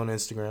 Follow me on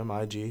Instagram,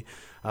 IG.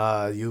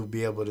 You'll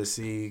be able to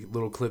see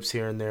little clips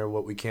here and there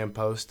what we can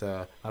post.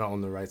 I don't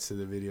own the rights to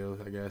the video,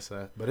 I guess,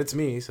 but it's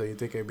me, so you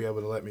think I'd be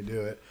able to let me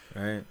do it.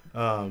 Right.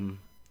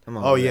 I'm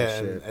on Oh that yeah,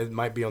 shit. and it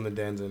might be on the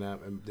Danzen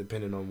app, and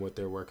depending on what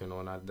they're working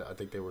on. I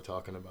think they were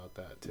talking about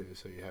that too.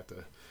 So you have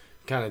to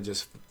kind of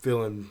just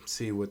feel and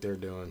see what they're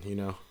doing,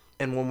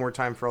 And one more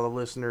time for all the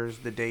listeners,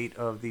 the date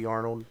of the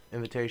Arnold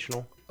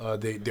Invitational.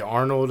 The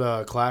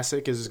Arnold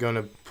Classic is going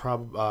to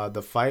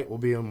the fight will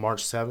be on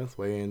March 7th.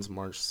 Weigh-ins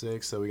March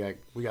 6th. So we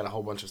got a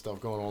whole bunch of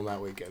stuff going on that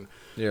weekend.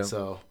 Yeah.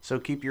 So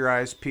keep your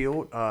eyes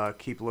peeled.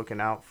 Keep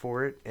looking out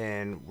for it,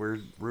 and we're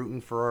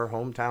rooting for our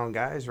hometown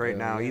guys right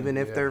now, even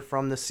if they're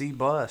from the C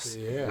bus.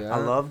 yeah. I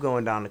love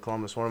going down to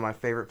Columbus. One of my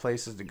favorite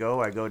places to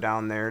go. I go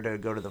down there to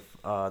go to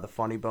the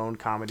Funny Bone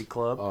Comedy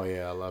Club. Oh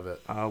yeah, I love it.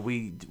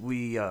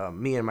 Me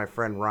and my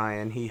friend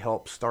Ryan, he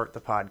helped start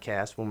the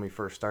podcast when we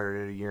first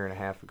started it a year and a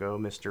half ago,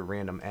 Mr.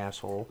 Random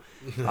Asshole.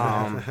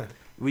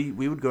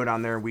 We would go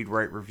down there and we'd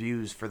write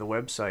reviews for the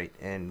website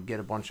and get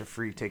a bunch of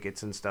free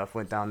tickets and stuff.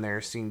 Went down there,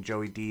 seen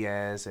Joey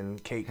Diaz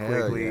and Kate Hell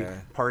Quigley,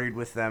 yeah. partied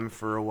with them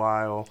for a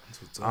while.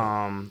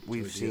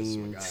 We've Joey Diaz is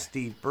my seen guy.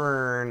 Steve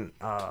Byrne,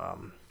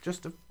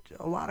 just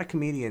a lot of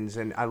comedians,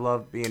 and I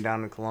love being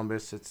down in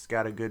Columbus. It's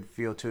got a good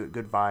feel to it,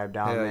 good vibe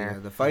down Hell there. yeah.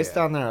 The fights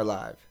down there are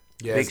live.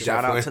 Yeah, Big it's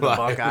shout out to the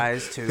definitely live.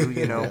 Buckeyes too.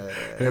 It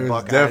The was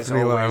Buckeyes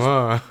definitely always.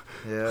 live, huh?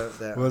 Yeah,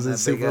 that Was it that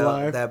super big L,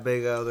 live? That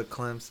big L, the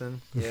Clemson.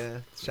 Yeah,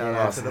 shout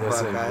Yeah. out to the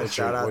Listen, Buckeyes.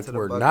 Shout out what to the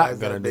we're Buckeyes. not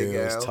gonna that do big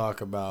is L.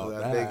 talk about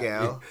That that. big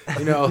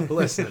L.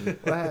 Listen.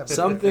 What happened?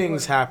 Some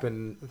things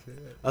happen.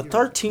 A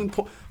 13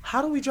 point.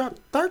 How do we drop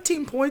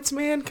 13 points,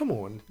 man? Come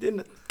on,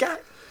 didn't God?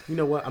 You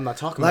know what? I'm not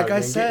talking Like about. I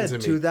it, man. Get said,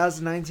 into me.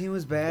 2019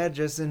 was bad.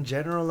 Just in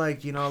general, look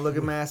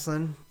at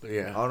Maslin.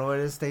 Yeah. All the way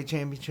to the state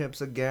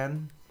championships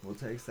again. We'll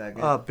take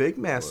second. Big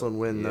Maslin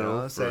win You know what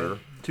though I'm for saying?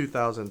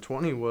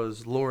 2020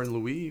 was Lauren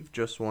Louise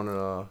just won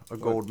a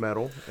gold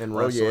medal in Oh,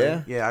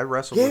 wrestling. yeah? I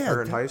wrestled with Yeah,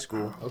 her in high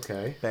school.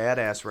 Okay.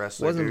 Badass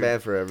wrestler. Wasn't dude.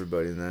 bad for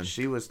everybody then.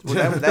 She was.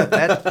 Well,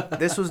 that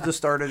this was the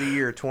start of the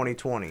year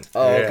 2020.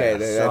 Oh, Yeah, okay.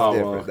 That's so,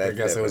 different. That's I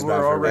guess it was different. bad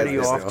We're for already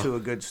everybody off still. to a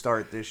good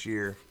start this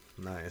year.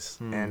 Nice.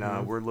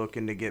 And we're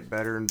looking to get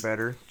better and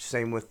better.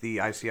 Same with the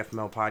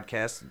ICFML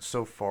podcast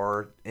so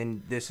far,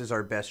 and this is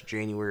our best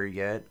January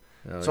yet.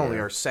 Oh, It's only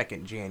yeah. our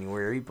second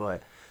January,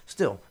 but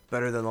still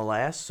better than the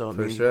last. So it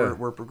For means sure.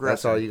 we're progressing.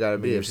 That's all you got to I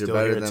mean, be. you're If you're still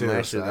better here than too,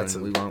 last so year, that's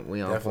then we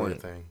on definitely point. a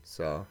thing.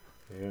 So,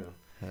 Yeah.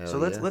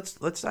 So hell yeah.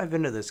 let's dive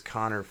into this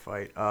Connor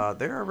fight.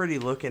 They're already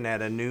looking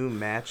at a new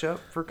matchup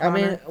for I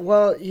Connor. mean,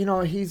 well,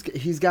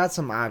 he's got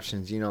some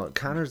options.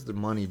 Connor's the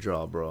money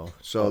draw, bro.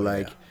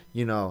 So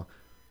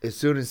as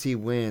soon as he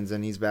wins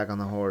and he's back on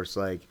the horse,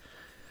 like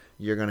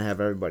you're gonna have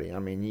everybody. I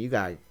mean, you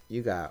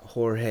got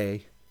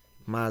Jorge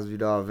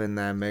Masvidal in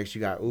that mix.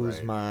 You got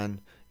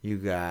Usman. You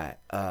got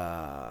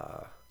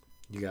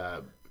You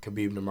got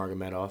Khabib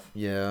Nurmagomedov.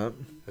 yeah.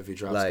 If he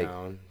drops Like,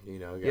 down,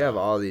 You have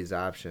all these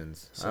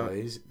options. So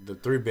he's the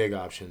three big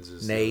options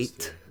is Nate.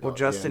 those two. well,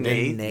 Justin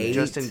Nate.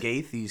 Justin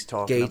Gaethje's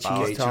talking Gaethje's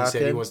about. Gaethje talking.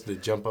 said he wants to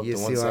jump up You to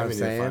see what I'm 170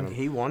 to fight saying? him.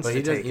 He wants But to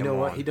he doesn't. take You know him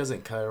what? on. He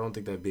doesn't cut. I don't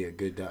think that'd be a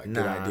good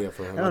Nah, idea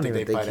for him. I don't even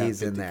they think fight at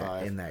he's in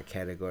 55. that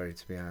category,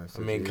 to be honest. I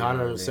with mean, you, Conor you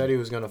know what I said mean? he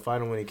was going to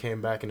fight him when he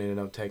came back and ended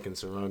up taking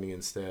Cerrone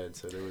instead.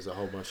 So there was a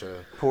whole bunch of.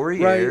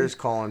 Poirier is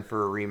calling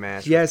for a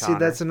rematch. Yeah, with see, Conor.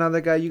 that's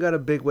another guy. You got a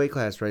big weight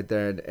class right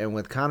there, and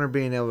with Conor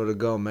being able to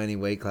go many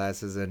weight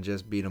classes and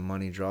just beat a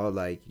money draw,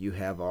 like you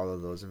have all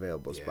of those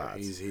available Yeah,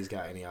 spots. he's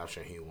got any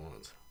option he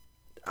wants.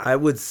 I'd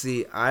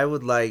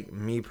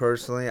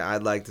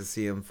like to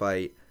see him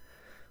fight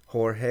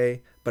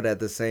Jorge, but at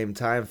the same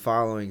time,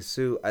 following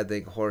suit, I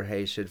think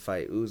Jorge should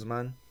fight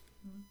Usman,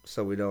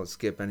 so we don't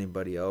skip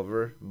anybody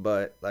over.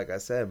 But like I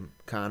said,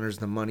 Conor's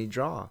the money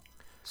draw,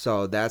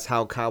 so that's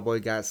how Cowboy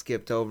got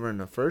skipped over in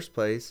the first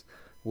place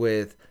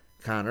with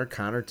Conor.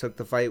 Conor took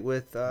the fight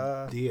with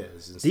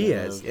Diaz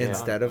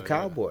instead of Yeah.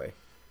 Cowboy.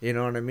 You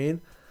know what I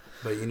mean?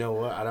 But you know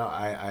what?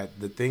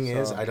 The thing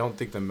is, So- I don't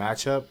think the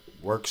matchup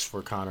works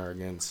for Conor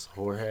against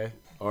Jorge.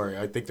 Or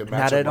I think the matchup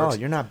Not at all. works.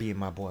 You're not beating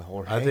my boy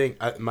Jorge.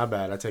 My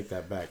bad. I take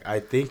that back. I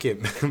think it.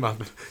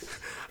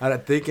 I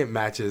think it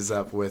matches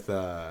up with.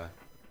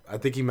 I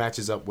think he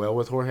matches up well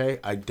with Jorge.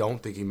 I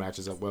don't think he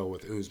matches up well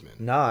with Usman.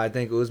 No, I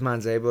think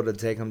Usman's able to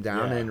take him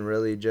down Yeah. and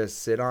really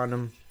just sit on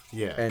him.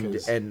 Yeah,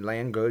 and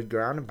land good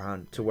ground and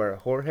pound to where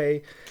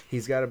Jorge,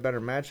 he's got a better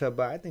matchup,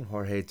 but I think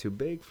Jorge too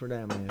big for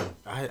that man.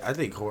 I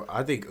think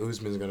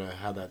Usman's gonna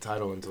have that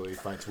title until he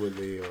fights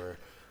Woodley or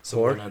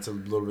someone that's a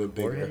little bit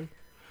bigger. Jorge?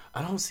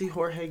 I don't see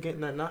Jorge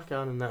getting that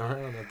knockout in that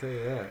round. I'll tell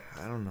you that.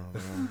 I don't know,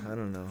 man. I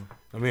don't know.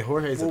 I mean,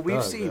 Jorge's Well, a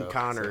we've thug, seen though,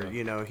 Conor.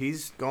 so.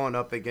 He's gone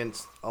up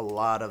against a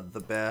lot of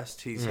the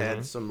best. He's Mm-hmm.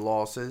 had some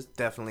losses.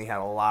 Definitely had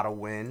a lot of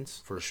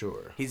wins. For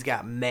sure. He's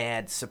got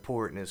mad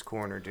support in his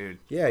corner, dude.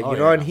 Yeah, you Oh,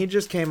 know, yeah. and he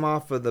just came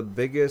off of the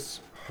biggest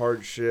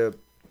hardship,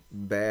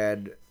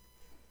 bad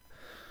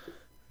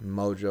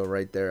mojo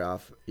right there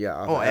off Oh,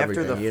 of after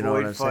everything. the You know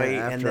what Floyd I'm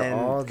saying? fight and After then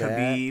all that,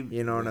 Khabib.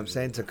 you know what I'm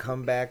saying? To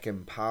come back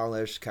and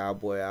polish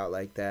Cowboy out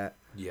like that,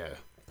 Yeah.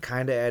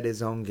 kind of at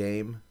his own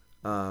game.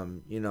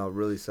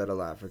 Really set a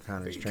lot for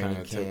Conor's He training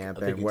kinda took- camp I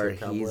think and he where took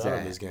Cowboy he's out of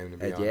at. his game, to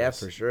be Yeah, honest.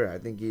 for sure. I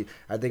think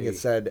it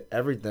said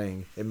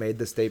everything. It made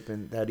the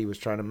statement that he was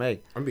trying to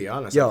make. I'm gonna be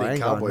honest. Yo, I I think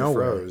ain't going Cowboy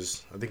nowhere.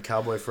 froze. I think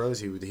Cowboy froze.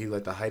 He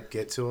let the hype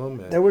get to him.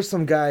 And There were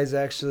some guys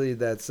actually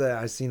that said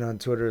I seen on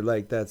Twitter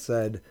like that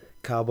said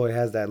Cowboy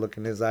has that look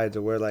in his eye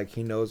to where like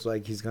he knows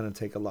like he's gonna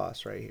take a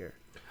loss right here.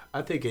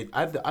 I think it.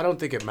 I don't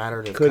think it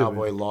mattered if Could've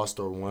Cowboy lost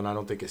or won. I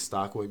don't think his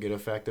stock would get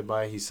affected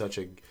by it. He's such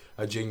a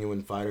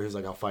genuine fighter. He's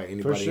like, I'll fight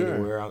anybody sure.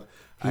 anywhere. I He's ain't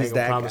gonna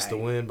that promise guy. to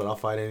win, but I'll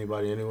fight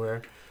anybody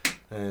anywhere.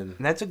 And And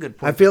that's a good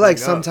point. I feel to like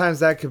bring up.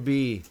 sometimes that could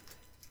be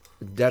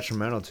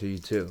detrimental to you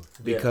too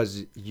Yeah.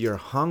 because your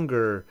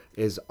hunger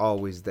is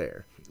always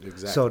there.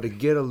 exactly. So to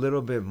get a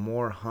little bit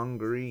more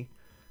hungry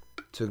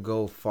to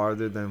go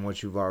farther than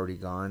what you've already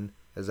gone,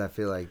 as I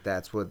feel like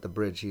that's what the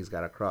bridge he's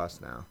got to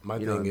cross now. My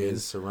You know thing what I mean?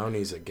 is,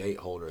 Cerrone's a gate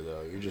holder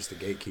though. You're just a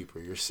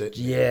gatekeeper. You're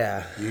sitting.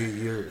 Yeah.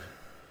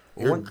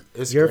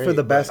 It's You're for great,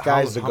 the best but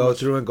how- guys to how go much-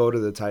 through and go to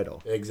the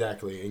title.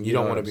 Exactly, and You you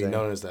don't know want what to I'm be saying?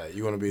 known as that.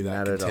 You want to be that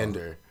Not at all.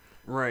 contender.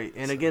 Right,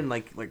 and again,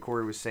 like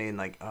Corey was saying,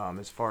 like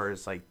as far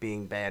as like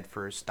being bad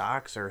for his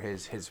stocks or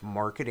his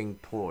marketing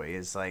ploy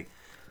is like,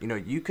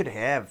 you could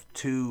have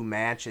two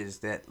matches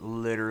that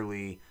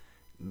literally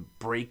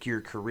break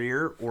your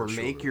career or For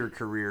make sure. your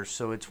career.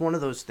 So it's one of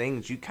those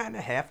things you kind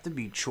of have to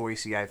be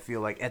choicey. I feel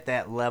like at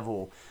that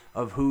level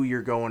of who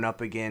you're going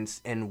up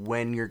against and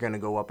when you're going to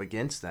go up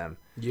against them.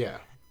 Yeah.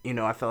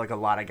 I felt like a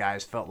lot of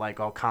guys felt like,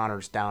 oh,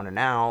 Connor's down and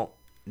out.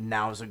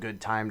 Now's a good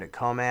time to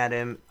come at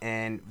him.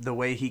 And the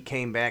way he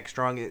came back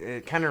strong,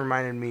 it kind of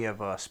reminded me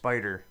of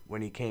Spider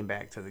when he came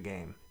back to the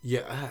game.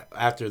 Yeah,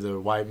 after the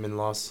Whiteman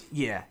loss.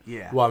 Yeah.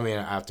 Well, I mean,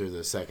 after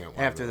the second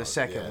one. After the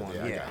second one,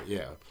 I yeah. got it,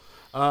 yeah.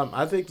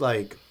 I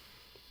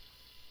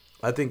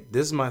think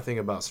this is my thing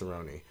about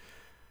Cerrone.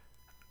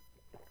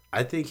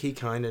 I think he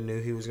kind of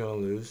knew he was going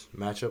to lose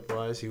matchup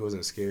wise. He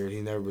wasn't scared.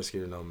 He never was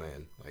scared of no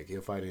man. Like,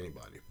 he'll fight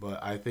anybody.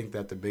 But I think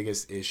that the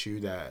biggest issue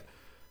that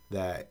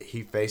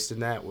he faced in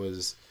that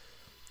was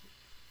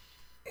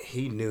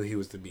he knew he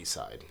was the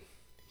B-side.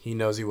 He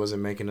knows he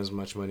wasn't making as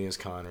much money as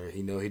Conor.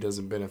 He know he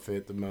doesn't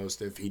benefit the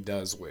most if he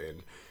does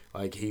win.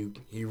 Like, he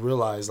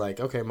realized, like,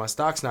 okay, my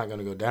stock's not going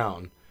to go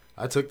down.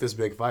 I took this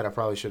big fight. I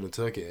probably should have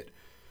took it.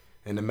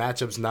 And the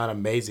matchup's not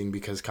amazing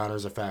because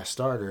Conor's a fast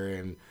starter,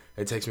 and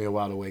it takes me a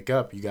while to wake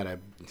up. You gotta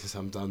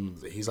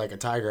sometimes he's like a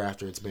tiger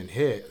after it's been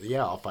hit.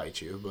 Yeah, I'll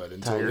fight you, but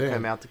until Tiger then,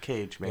 come out the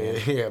cage, man.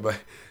 yeah, but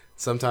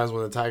sometimes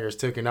when the tiger's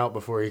taken out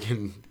before he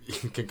can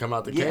come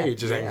out the Yeah,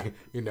 cage, yeah.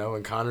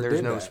 and Conor There's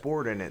did no that.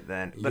 sport in it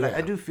then. But Yeah.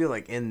 I do feel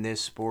like in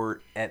this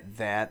sport, at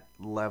that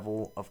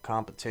level of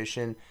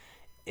competition,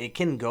 it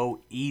can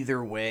go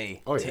either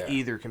way Oh, to yeah.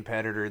 either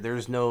competitor.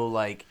 There's no,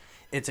 like,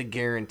 it's a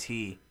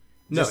guarantee.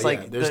 No, Just yeah,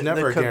 like there's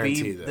never a Khabib,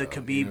 guarantee, though, the you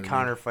Khabib know what I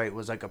Conor fight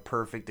was like a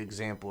perfect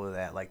example of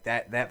that. Like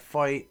that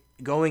fight,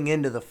 going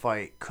into the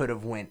fight, could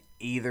have went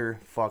either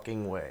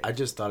fucking way. I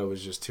just thought it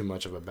was just too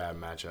much of a bad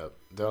matchup.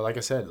 Though, like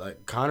I said,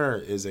 like Conor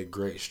is a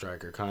great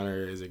striker.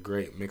 Conor is a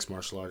great mixed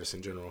martial artist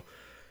in general.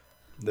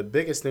 The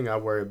biggest thing I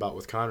worry about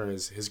with Conor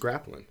is his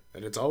grappling,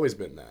 and it's always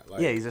been that.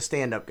 Like, Yeah, he's a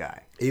stand-up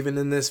guy. even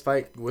in this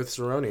fight with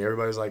Cerrone,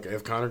 everybody's like,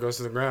 if Conor goes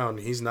to the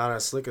ground, he's not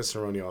as slick as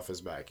Cerrone off his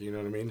back. You know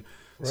what I mean?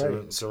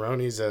 Right.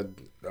 Cerrone's a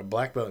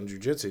black belt in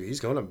jiu-jitsu. He's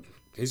gonna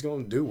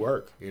do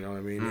work. You know what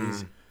I mean?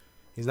 Mm.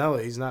 He's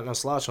not no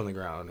slouch on the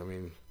ground. I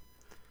mean,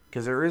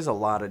 Because there is a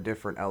lot of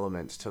different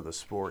elements to the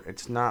sport.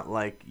 It's not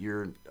like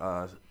your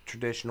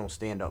traditional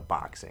stand-up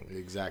boxing.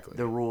 exactly.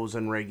 The rules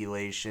and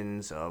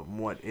regulations of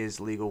what is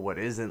legal, what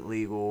isn't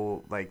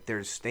legal. Like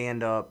there's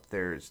stand-up,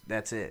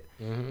 that's it.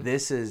 Mm-hmm.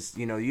 This is,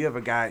 you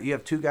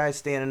have two guys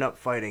standing up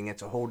fighting.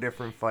 It's a whole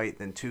different fight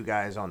than two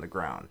guys on the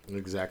ground.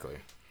 Exactly.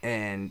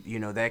 And,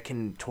 that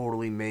can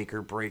totally make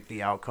or break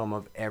the outcome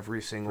of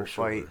every single For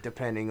sure. fight,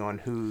 depending on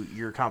who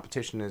your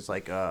competition is.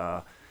 Like,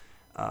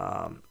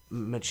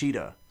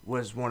 Machida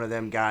was one of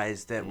them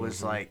guys that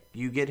was like,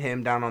 you get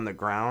him down on the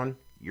ground,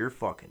 you're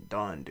fucking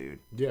done, dude.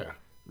 Yeah.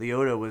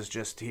 Lyoto was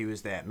he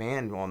was that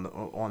man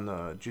on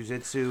the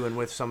jiu-jitsu and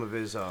with some of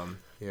his,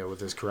 Yeah, with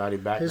his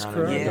karate background His and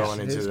karate, then going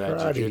into his that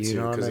karate, jiu-jitsu. you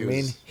know what 'cause I he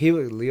mean?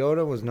 was-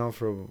 Lyoto was known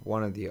for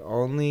one of the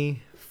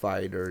only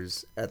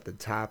fighters at the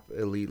top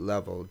elite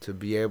level to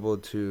be able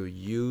to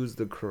use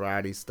the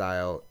karate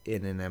style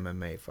in an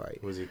MMA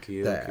fight. Was he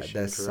Kyokushin That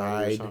karate or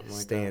side something like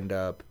stand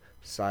up,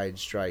 side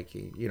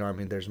striking. You know what I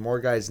mean? There's more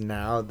guys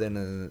now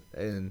than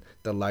in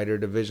the lighter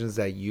divisions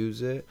that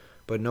use it,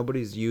 but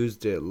nobody's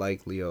used it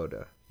like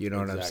Lyoto. You know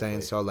what I'm saying?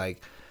 Exactly. So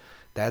like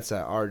that's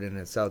an art in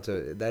itself.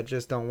 That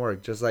just don't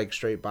work. Just like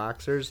straight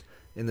boxers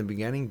in the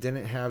beginning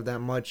didn't have that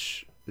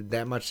much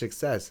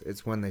success.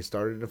 It's when they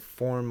started to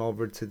form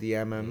over to the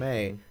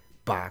MMA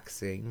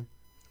boxing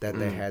that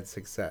they had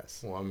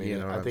success. Well, I mean, You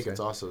know what I I'm think saying? it's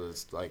also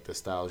like the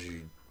styles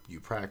you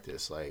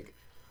practice. Like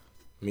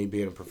me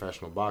being a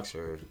professional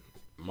boxer,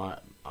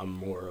 I'm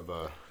more of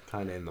a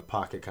kind of in the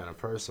pocket kind of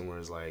person.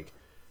 Whereas like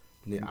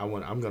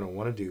I'm gonna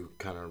want to do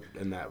kind of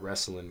in that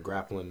wrestling,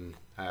 grappling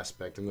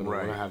aspect. I'm gonna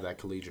want Right. to have that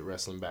collegiate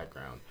wrestling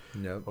background.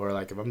 Nope. Or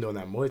like if I'm doing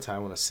that Muay Thai, I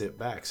want to sit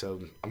back. So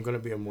I'm gonna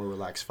be a more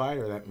relaxed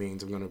fighter. That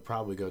means I'm gonna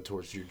probably go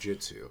towards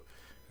jiu-jitsu.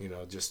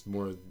 Just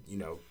more,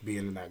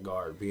 being in that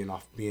guard, being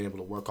able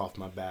to work off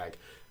my back,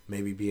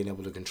 maybe being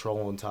able to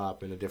control on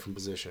top in a different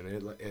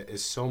position.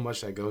 It's so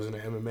much that goes into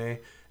MMA,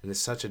 and it's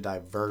such a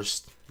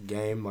diverse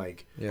game.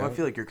 Like, Yeah. Well, I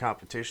feel like your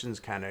competition's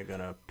kind of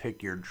gonna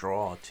pick your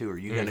draw too. Are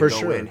you gonna For go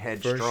sure, in for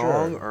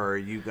headstrong, sure. or are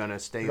you gonna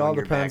stay It on all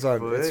your depends back on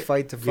foot? it's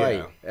fight to fight.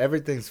 Yeah.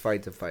 Everything's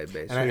fight to fight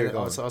based. and You're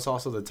it's going-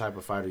 also the type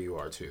of fighter you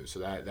are too. So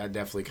that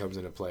definitely comes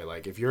into play.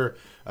 Like if you're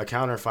a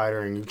counter fighter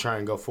and you try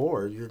and go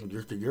forward,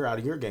 you're out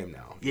of your game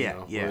now.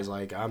 Yeah, yeah. Whereas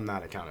like I'm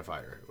not a counter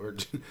fighter.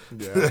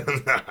 Yeah.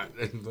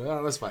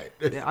 Well, let's fight.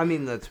 Yeah, I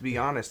mean, let's be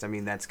honest. I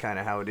mean, that's kind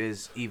of how it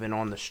is, even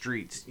on the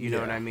streets. You know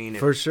Yeah. what I mean?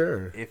 For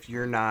sure. If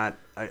you're not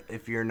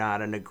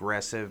an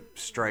aggressive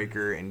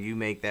striker and you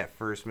make that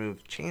first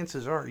move,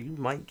 chances are you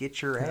might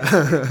get your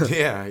ass.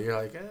 Yeah, you're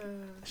like,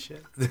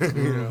 shit.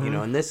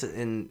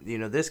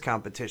 And this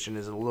competition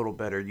is a little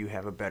better. You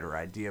have a better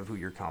idea of who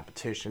your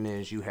competition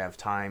is. You have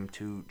time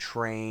to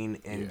train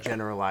and Yeah.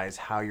 generalize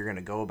how you're going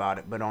to go about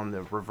it. But on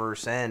the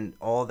reverse end,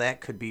 all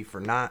that could be for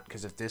naught,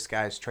 because if this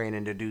guy's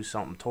training to do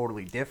something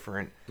totally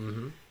different,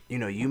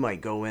 you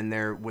might go in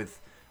there with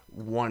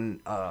one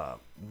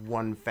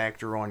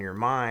factor on your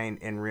mind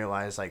and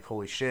realize, like,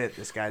 holy shit,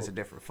 this guy's a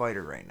different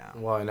fighter right now.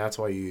 Well, and that's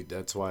why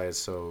it's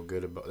so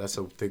good about. That's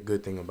the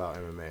good thing about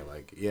MMA.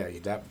 Like, yeah,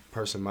 that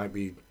person might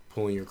be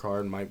pulling your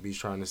card, might be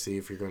trying to see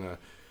if you're gonna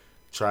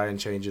try and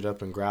change it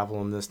up and grapple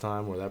him this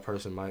time, or that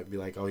person might be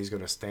like, oh, he's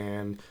gonna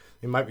stand.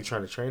 You might be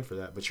trying to train for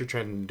that, but you're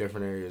training in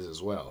different areas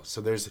as well. So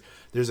there's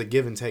a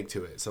give and take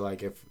to it. So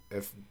like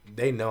if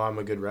they know I'm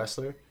a good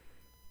wrestler,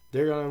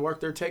 they're gonna work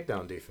their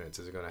takedown defense.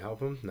 Is it gonna help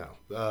them? No,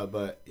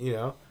 but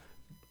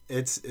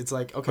it's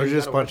like, okay, Or you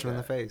just gotta punch work him in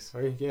the that. face.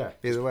 Or, yeah,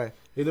 Either way.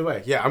 either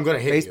way, yeah, I'm gonna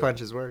hit Face you.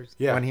 punch is worse.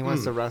 Yeah. When he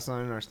wants to wrestle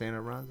in our stand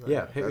up runs.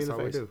 Yeah, hit me that's in the all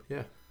face. we do.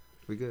 Yeah,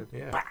 We good.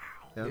 yeah,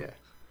 Yeah. yeah.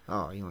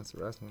 Oh, he wants to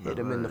wrestle. Hit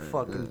him in the Alright.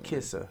 fucking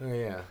kisser. Oh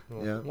yeah.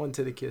 Well, Yeah. One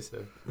to the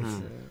kisser.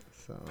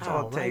 So, That's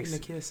all it right takes. in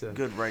the kisser.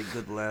 Good right,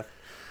 good left.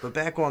 But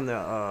back on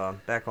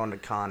the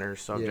Conor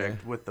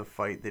subject with the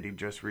fight that he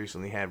just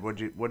recently had. What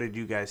did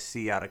you guys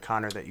see out of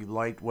Conor that you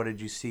liked? What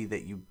did you see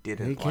that you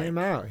didn't he like? came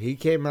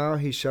out.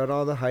 He shut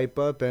all the hype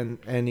up and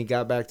he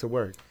got back to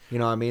work. You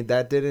know what I mean?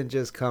 That didn't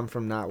just come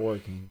from not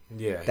working.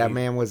 Yeah. That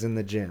man was in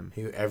the gym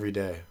every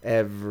day.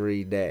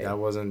 every day. That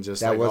wasn't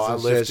just That like, wasn't I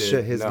lifted.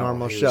 just his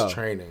normal he show. was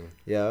training.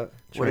 Yeah.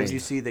 What did you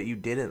see that you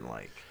didn't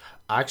like?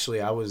 Actually,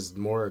 I was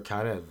more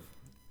kind of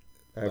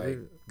Every- like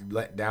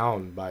let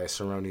down by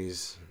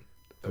Cerrone's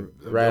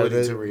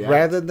ability to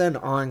rather react. than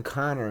on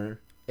Connor,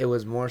 it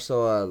was more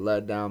so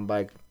let down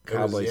by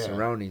Cowboy yeah.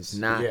 Cerrone's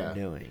not Yeah.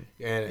 doing.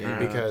 And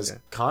because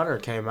okay. Connor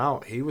came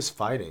out, he was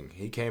fighting.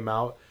 He came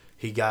out.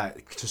 He got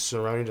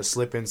Cerrone to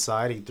slip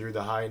inside. He threw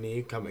the high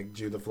knee, coming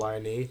to the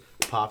flying knee,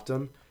 popped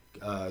him.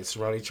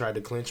 Cerrone tried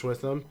to clinch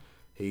with him.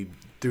 He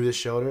threw the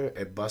shoulder.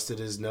 It busted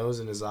his nose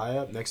and his eye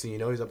up. Next thing you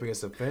know, he's up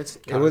against the fence.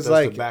 Connor was does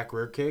like- the back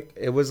rear kick.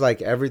 It was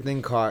like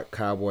everything caught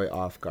Cowboy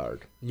off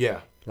guard. Yeah.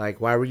 Like,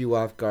 why were you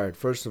off guard?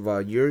 First of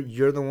all,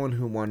 you're the one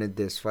who wanted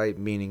this fight,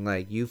 meaning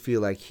like you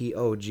feel like he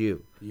owed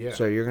you. Yeah.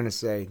 So you're gonna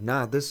say,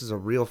 nah, this is a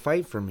real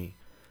fight for me.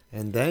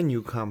 And then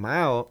you come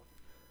out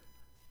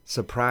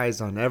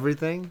surprised on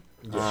everything.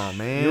 Oh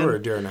man. You were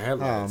during the Oh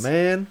headlights.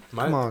 man.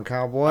 My- Come on,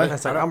 Cowboy.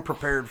 It's like I'm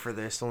prepared for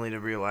this, only to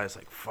realize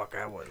like fuck,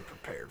 I wasn't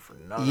prepared for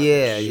none.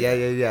 Yeah, of this yeah,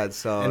 shit. yeah.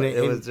 So And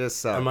it was just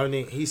so. I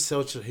mean, he's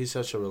such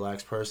a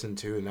relaxed person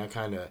too, and that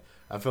kind of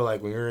I feel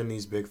like when you're in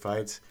these big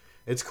fights,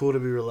 it's cool to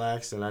be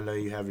relaxed, and I know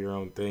you have your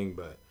own thing,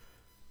 but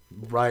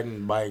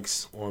riding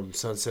bikes on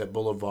Sunset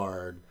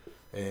Boulevard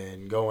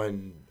and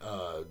going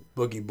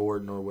boogie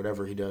boarding or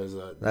whatever he does,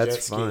 That's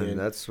jet fun. skiing,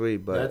 That's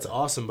sweet, but that's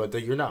awesome. But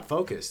you're not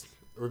focused,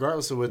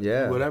 regardless of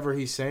whatever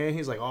he's saying.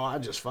 He's like, "Oh, I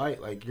just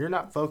fight." Like you're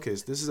not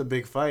focused. This is a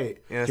big fight.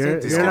 Yeah, You're,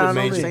 this you're not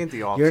ain't only,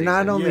 the off you're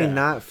not season. only Yeah.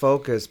 not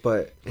focused,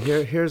 but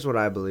here's what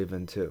I believe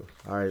in too.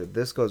 All right,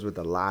 this goes with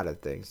a lot of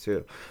things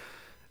too.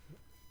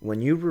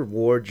 When you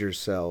reward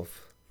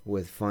yourself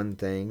with fun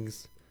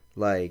things,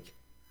 like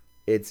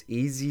it's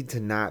easy to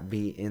not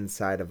be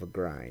inside of a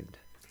grind.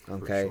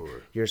 Okay,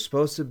 sure. you're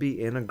supposed to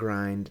be in a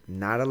grind,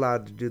 not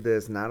allowed to do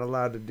this, not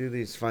allowed to do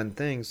these fun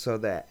things, so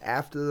that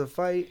after the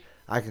fight,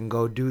 I can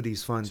go do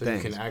these fun So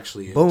things. you can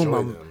actually Boom, enjoy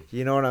I'm- them.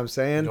 you know what I'm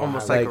saying? don't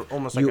Almost have-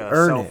 like you a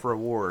earn it. self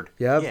reward.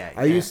 Yep. Yeah,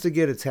 I used to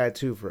get a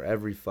tattoo for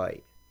every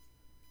fight.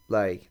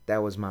 Like,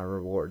 that was my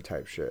reward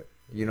type shit.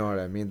 You know what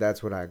I mean?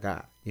 That's what I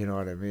got. You know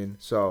what I mean?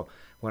 So,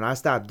 when I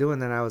stopped doing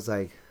that, I was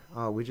like,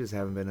 oh, we just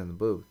haven't been in the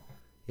booth.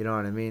 You know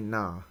what I mean?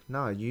 No,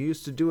 you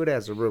used to do it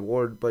as a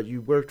reward, but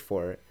you worked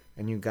for it,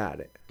 and you got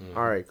it. Mm-hmm.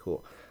 All right,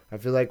 cool. I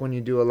feel like when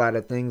you do a lot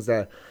of things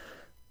that,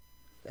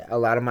 a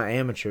lot of my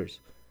amateurs,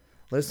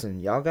 listen,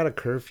 y'all got a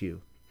curfew.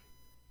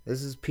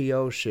 This is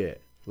PO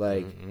shit.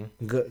 Like,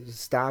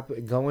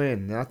 go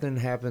in. Nothing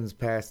happens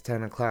past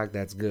 10 o'clock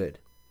that's good.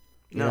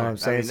 You know what I'm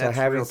saying? So that's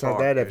having real said talk,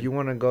 that, if dude. you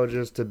want to go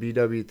just to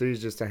BW3s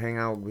just to hang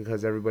out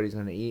because everybody's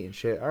going to eat and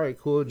shit, all right,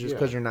 cool. Just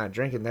because Yeah. you're not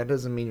drinking, that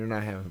doesn't mean you're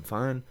not having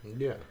fun.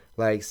 Yeah.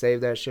 Like,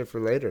 save that shit for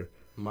later.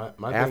 My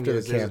After thing the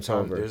is, there's a camp's time,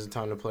 over. there's a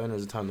time to play and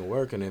there's a time to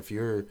work, and if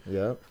you're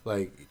Yep.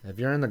 like, If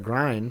you're in the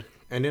grind,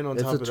 and then on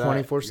It's top a of that,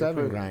 24/7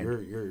 you're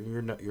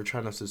grind. You're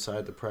trying to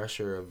subside the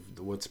pressure of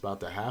what's about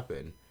to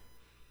happen,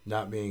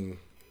 not being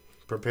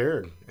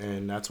prepared,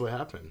 and that's what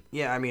happened.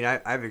 Yeah, I mean,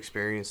 I've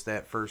experienced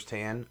that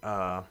firsthand.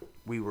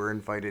 We were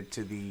invited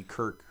to the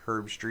Kirk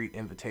Herbstreit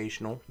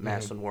Invitational,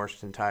 Massillon,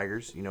 Washington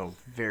Tigers. You know,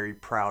 very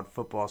proud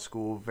football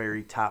school,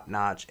 very top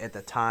notch. At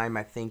the time,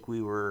 I think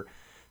we were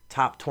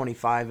top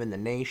 25 in the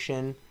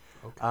nation.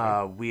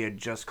 We had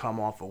just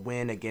come off a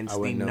win against I the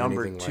wouldn't know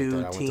number anything like 2 that.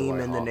 I went to team in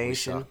the Whitehall. We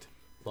nation. sucked.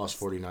 Lost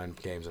 49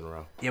 games in a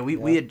row. Yeah,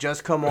 we had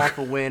just come off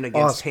a win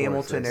against sports,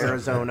 Hamilton, yes.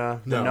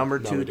 Arizona, the No, number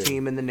no, 2 we didn't.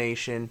 team in the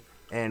nation,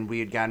 and we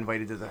had got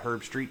invited to the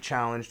Herb Street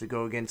Challenge to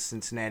go against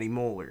Cincinnati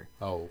Moeller.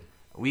 Oh,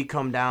 We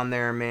come down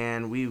there,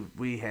 man.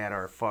 We had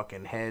our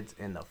fucking heads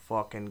in the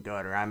fucking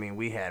gutter. I mean,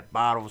 we had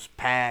bottles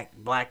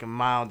packed, Black and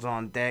Milds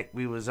on deck.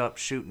 We was up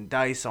shooting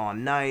dice all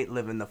night,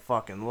 living the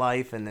fucking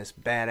life in this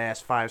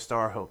badass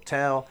 5-star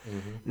hotel.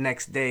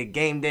 Next day,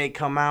 game day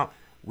come out,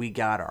 we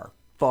got our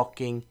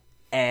fucking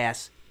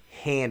ass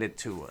handed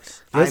to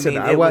us. Listen, I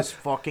mean, I it wa- was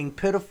fucking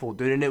pitiful,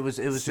 dude, and it was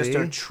just See?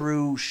 a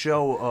true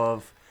show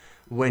of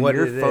when What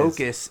your it is.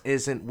 focus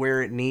isn't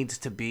where it needs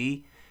to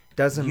be.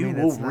 doesn't You mean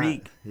will it's not.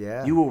 reap.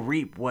 Yeah. You will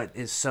reap what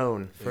is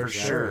sown for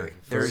Exactly. sure.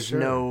 For There's sure.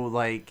 no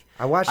like.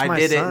 I watched my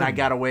did it and son. I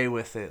got away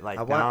with it. Like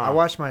I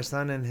watched my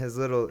son and his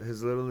little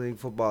league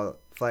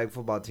flag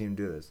football team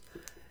do this.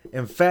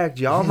 In fact,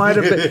 y'all might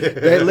have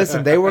been.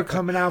 Listen, they were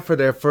coming out for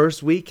their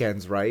first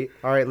weekends, right?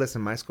 All right,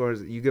 listen, my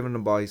scores. You give him the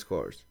ball, he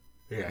scores.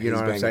 yeah. You know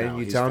what I'm banging saying? out.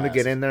 You He's tell him to get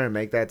fast. in there and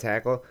make that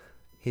tackle,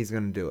 he's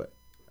gonna do it.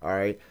 All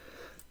right.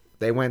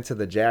 They went to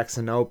the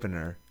Jackson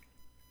opener,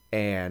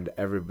 and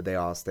they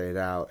all stayed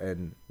out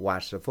and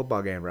watched the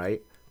football game.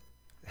 Right?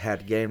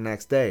 Had the game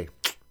next day.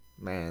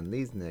 Man,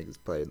 these niggas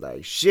played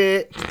like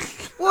shit.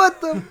 What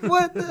the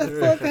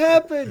fuck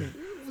happened?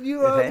 You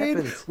know what I mean?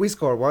 happens. We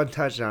scored one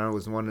touchdown. It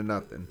was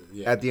 1-0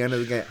 Yeah. at the end of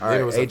the game. All Then it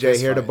right, was a AJ,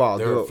 fist here the fight. ball.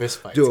 There were fist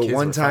fights. Do it Kids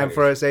one were time for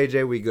fighting. us,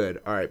 AJ. We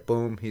good. All right,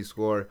 boom. He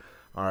scored.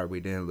 All right, we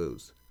didn't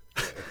lose.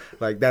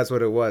 Like that's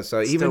what it was.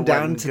 So Still even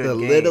down wasn't to a the good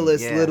game,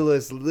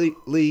 littlest, yeah.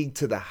 league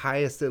to the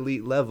highest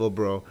elite level,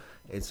 bro.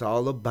 It's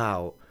all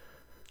about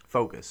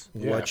Focus.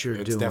 Yeah, what you're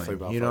it's doing. definitely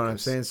about You know what I'm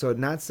focus. saying? So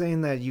not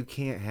saying that you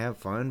can't have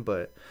fun,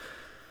 but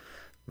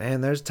man,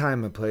 there's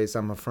time and place.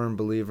 I'm a firm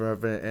believer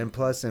of it. And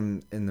plus,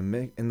 in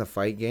the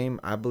fight game,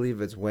 I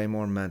believe it's way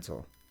more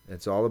mental.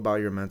 It's all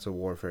about your mental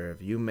warfare.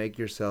 If you make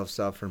yourself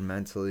suffer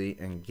mentally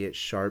and get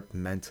sharp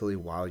mentally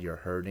while you're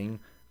hurting,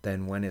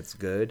 then when it's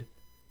good,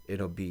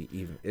 it'll be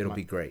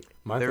great.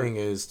 My thing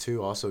is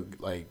too. Also,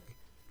 like,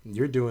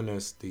 you're doing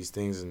these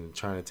things and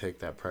trying to take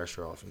that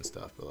pressure off and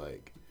stuff, but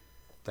like,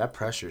 that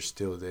pressure's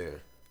still there.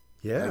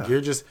 Yeah, Like,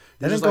 you're just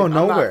ain't like, going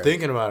I'm nowhere. not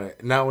thinking about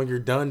it. Now, when you're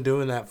done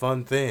doing that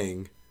fun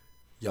thing,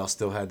 y'all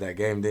still had that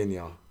game, didn't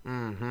y'all?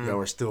 Mm-hmm. Y'all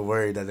were still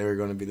worried that they were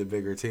going to be the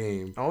bigger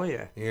team. Oh,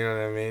 yeah. You know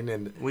what I mean?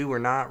 And We were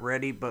not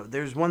ready, but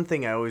there's one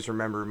thing I always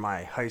remember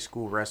my high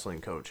school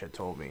wrestling coach had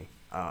told me.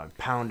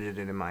 Pounded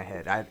it in my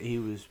head.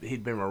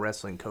 He'd been a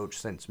wrestling coach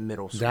since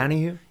middle school.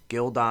 Donahue?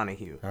 Gil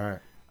Donahue. All right.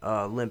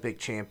 Olympic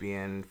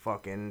champion,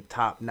 fucking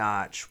top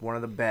notch, one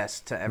of the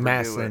best to ever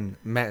do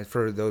it.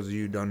 For those of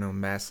you who don't know,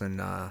 Maslin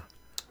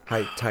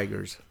Hype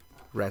Tigers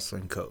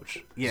wrestling coach.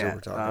 Is Yeah, what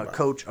we're talking about.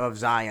 coach of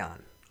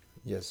Zion.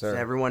 Yes, So sir.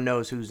 everyone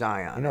knows who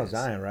Zion You know is.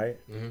 Zion, right?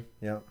 Mm-hmm.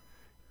 Yeah.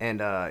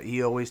 And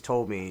he always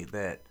told me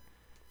that,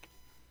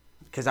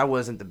 because I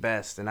wasn't the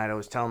best, and I'd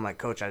always tell him, like,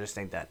 Coach, I just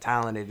ain't that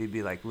talented. He'd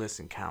be like,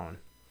 listen, Cowan,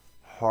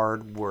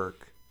 hard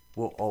work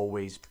will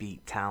always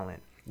beat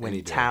talent when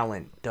Any day.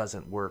 talent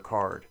doesn't work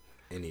hard.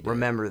 any day.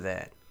 Remember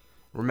that.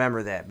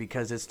 Remember that,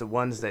 because it's the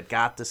ones that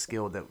got the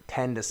skill that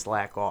tend to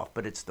slack off,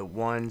 but it's the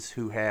ones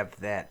who have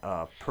that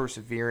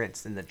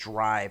perseverance and the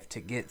drive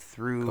to get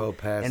through Go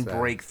past and that.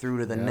 break through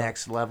to the Yeah.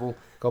 next level.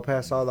 Go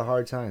past all the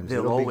hard times. They'll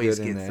It'll be always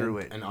good in get the through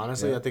end. it. And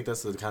honestly, Yeah. I think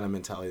that's the kind of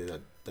mentality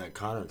that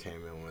Connor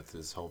came in with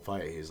this whole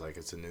fight. He's like,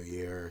 it's a new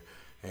year,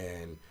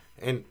 and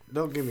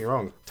don't get me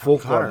wrong, Full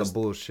court Connor's- of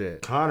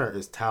bullshit. Connor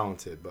is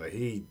talented, but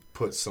he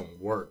put some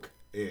work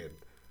in.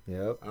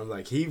 Yep. I'm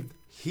like, he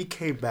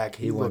came back.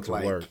 He, He went looked to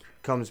like work.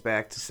 Comes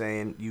back to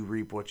saying you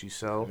reap what you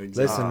sow.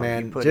 Listen,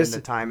 man, You put just-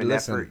 in the time and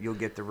listen. effort, you'll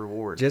get the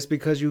reward. Just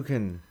because you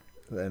can,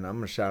 and I'm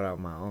gonna shout out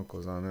my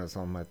uncles on this,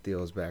 on my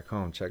Theos back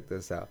home. Check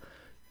this out.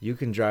 You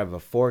can drive a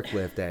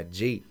forklift at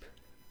Jeep,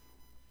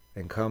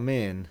 and come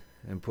in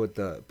and put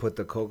the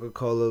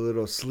Coca-Cola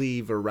little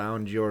sleeve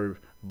around your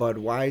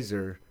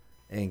Budweiser,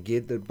 and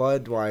get the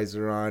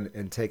Budweiser on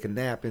and take a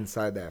nap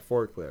inside that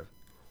forklift.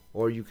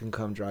 Or you can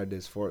come drive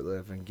this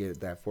forklift and get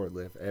that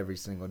forklift every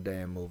single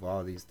day and move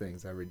all these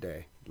things every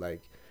day.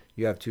 Like,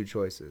 you have two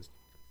choices,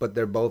 but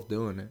they're both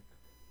doing it.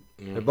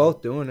 Mm-hmm. They're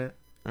both doing it.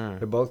 Mm.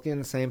 They're both getting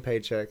the same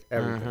paycheck.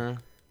 Everything.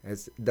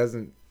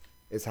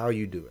 It's how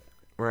you do it.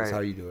 Right. It's how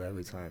you do it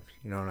every time.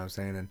 You know what I'm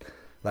saying? And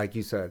like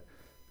you said,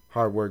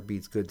 hard work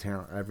beats good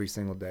talent every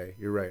single day.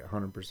 You're right,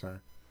 100%.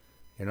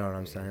 You know what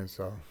I'm saying?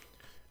 So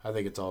I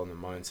think it's all in the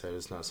mindset.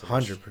 It's not so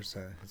much.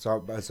 100%.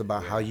 It's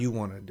about how you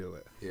want to do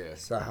it. Yeah.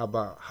 So how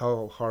about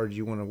how hard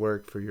you want to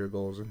work for your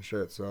goals and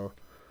shit. So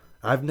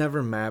I've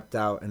never mapped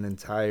out an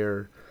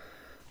entire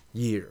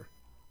year,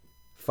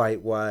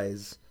 fight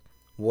wise,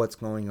 what's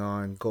going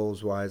on,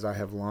 goals wise. I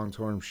have long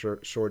term,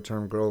 short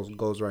term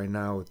goals right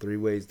now with 3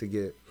 ways to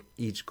get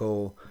each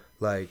goal.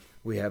 Like,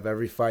 we have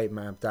every fight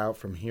mapped out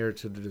from here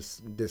to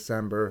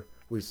December.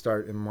 We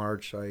start in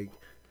March. Like,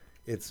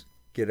 it's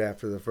get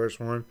after the first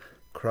one,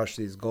 crush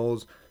these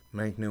goals,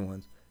 make new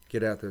ones.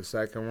 Get after the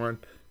second one.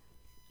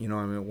 You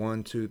know,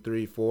 1, 2,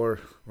 3, 4,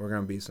 we're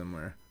going to be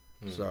somewhere.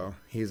 So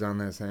he's on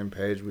that same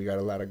page. We got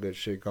a lot of good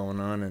shit going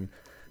on. And,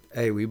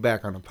 hey, we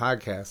back on the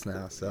podcast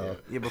now. So,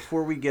 Yeah,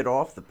 before we get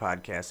off the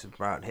podcast, it's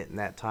about hitting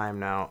that time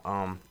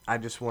now. I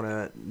just want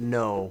to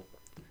know,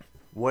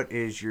 what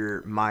is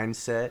your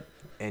mindset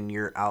and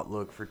your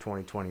outlook for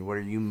 2020? What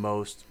are you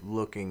most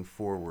looking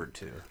forward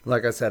to?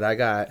 like I said, I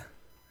got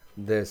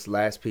this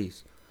last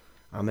piece.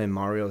 I'm in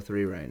Mario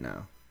 3 right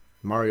now.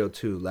 Mario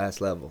 2, last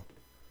level.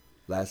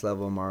 Last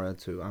level of Mario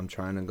 2. I'm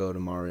trying to go to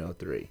Mario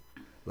 3.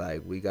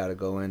 Like, we got to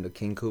go into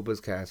King Koopa's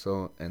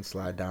castle and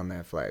slide down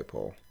that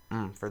flagpole.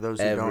 For those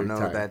who Every don't know,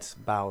 time. that's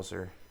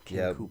Bowser. King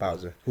Yep, Koopa.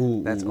 Bowser.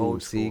 Ooh, That's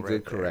old See, school good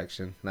right there.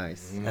 correction.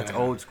 Nice. That's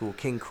old school.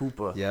 King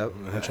Koopa. Yep,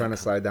 I'm trying to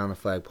slide down the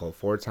flagpole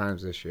 4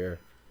 times this year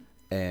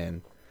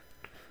and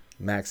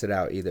max it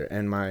out. Either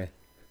end my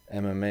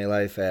MMA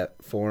life at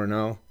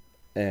 4-0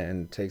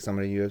 and take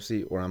somebody to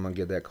UFC, or I'm going to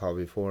get that call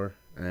before.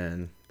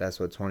 And that's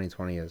what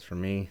 2020 is for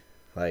me.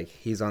 Like,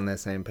 he's on that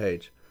same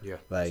page. Yeah.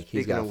 Like,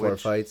 he's Speaking got of 4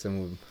 which- fights,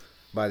 and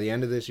by the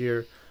end of this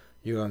year,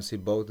 you're going to see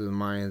both of the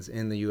Mayans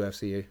in the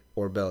UFC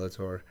or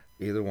Bellator,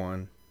 either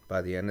one,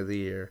 by the end of the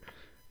year.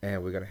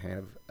 And we're going to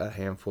have a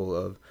handful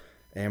of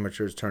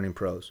amateurs turning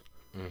pros.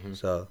 Mm-hmm.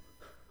 So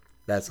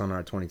that's on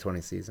our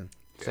 2020 season.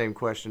 Same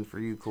question for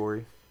you,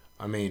 Corey.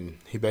 I mean,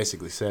 he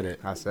basically said it.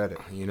 I said it.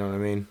 You know what I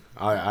mean?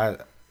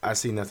 I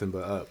see nothing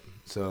but up.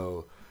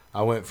 So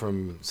I went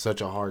from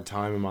such a hard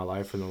time in my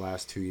life for the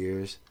last 2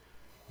 years,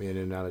 being in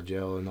and out of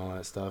jail and all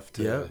that stuff,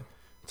 to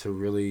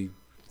really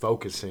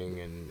focusing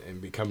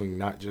and becoming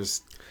not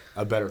just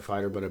a better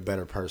fighter, but a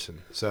better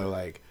person. So,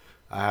 like,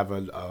 I have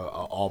a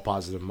all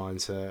positive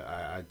mindset.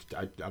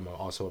 I'm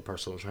also a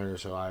personal trainer,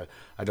 so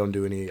I don't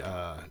do any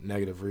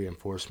negative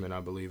reinforcement. I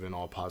believe in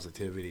all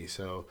positivity.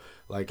 So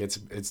like it's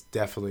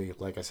definitely,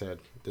 like I said,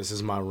 this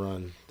is my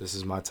run. This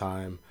is my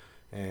time.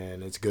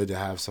 And it's good to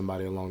have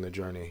somebody along the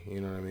journey.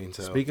 You know what I mean?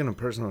 So Speaking of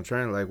personal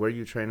training, like where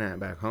you train at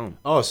back home?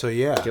 oh, so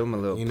yeah, Give 'em a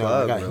little you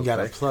plug know, real you got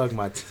to quick. plug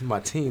my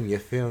team. You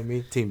feel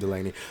me, Team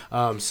Delaney?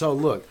 So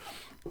look,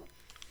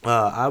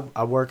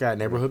 I work at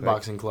Neighborhood Real quick.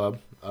 Boxing Club.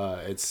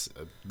 It's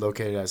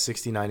located at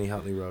 6090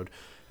 Huntley Road.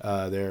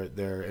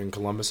 They're in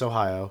Columbus,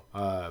 Ohio.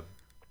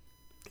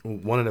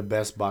 One of the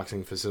best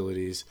boxing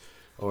facilities,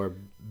 or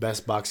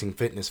best boxing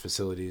fitness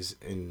facilities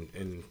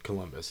in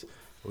Columbus.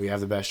 We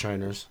have the best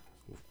trainers.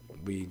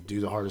 We do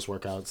the hardest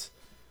workouts.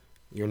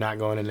 You're not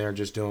going in there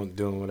just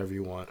doing whatever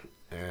you want,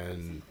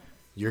 and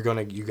you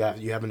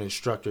have an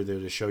instructor there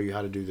to show you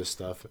how to do this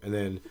stuff, and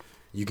then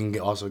you can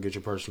also get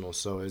your personal.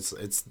 So it's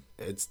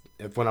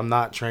if when I'm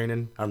not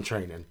training, I'm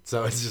training.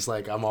 So it's just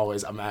like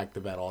I'm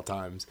active at all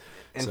times.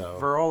 And So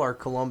for all our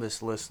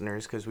Columbus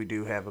listeners, because we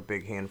do have a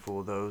big handful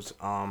of those,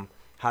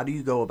 how do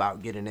you go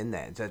about getting in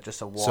that? Is that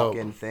just a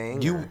walk-in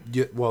thing?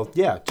 Just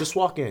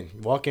walk in,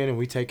 and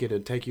we take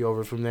you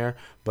over from there.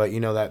 But you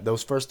know that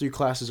those first 3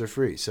 classes are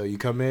free. So you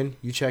come in,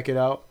 you check it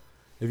out.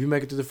 If you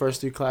make it through the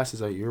first 3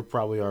 classes, you're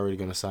probably already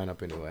going to sign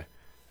up anyway.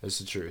 That's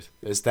the truth.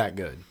 It's that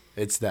good.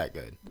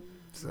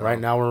 So, Right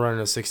now we're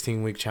running a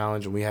 16-week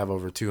challenge, and we have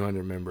over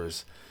 200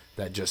 members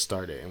that just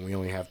started, and we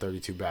only have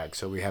 32 bags.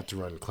 So we have to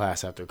run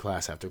class after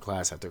class after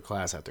class after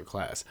class after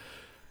class.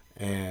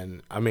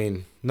 And, I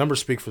mean, numbers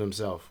speak for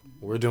themselves.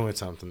 We're doing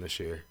something this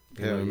year.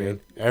 You know what I mean?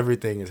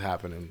 Everything is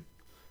happening.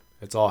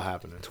 It's all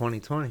happening.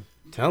 2020.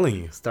 I'm telling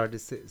you. Start the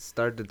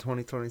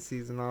 2020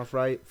 season off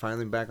right.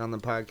 Finally back on the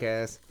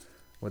podcast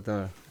with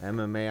the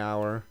MMA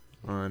Hour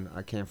on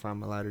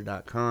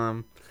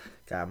ICan'tFindMyLighter.com.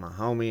 Got my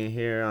homie in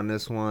here on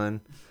this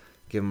one.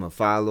 Give him a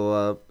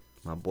follow-up.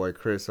 My boy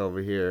Chris over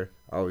here,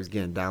 always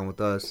getting down with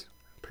us.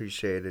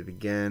 Appreciate it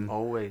again.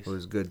 Always. It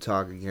was good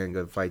talk again,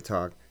 good fight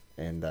talk.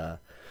 And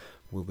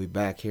we'll be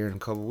back here in a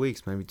couple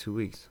weeks, maybe 2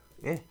 weeks.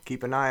 Yeah,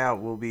 keep an eye out.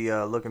 We'll be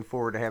looking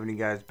forward to having you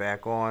guys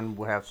back on.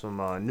 We'll have some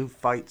new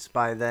fights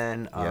by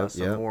then.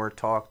 Some more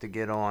talk to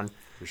get on.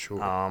 For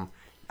sure.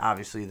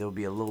 Obviously, there'll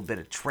be a little bit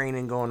of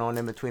training going on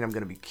in between. I'm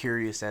going to be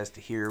curious as to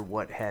hear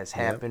what has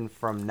happened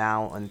from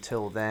now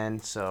until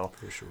then. So,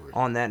 For sure.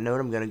 on that note,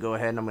 I'm going to go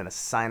ahead and I'm going to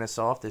sign us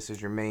off. This is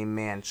your main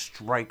man,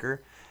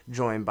 Striker,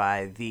 joined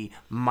by the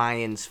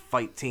Mayans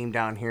fight team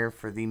down here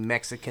for the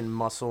Mexican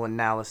Muscle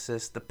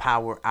Analysis, the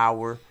Power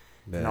Hour.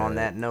 And on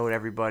that note,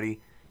 everybody,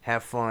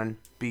 have fun,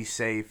 be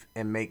safe,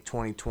 and make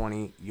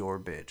 2020 your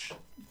bitch.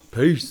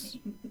 Peace.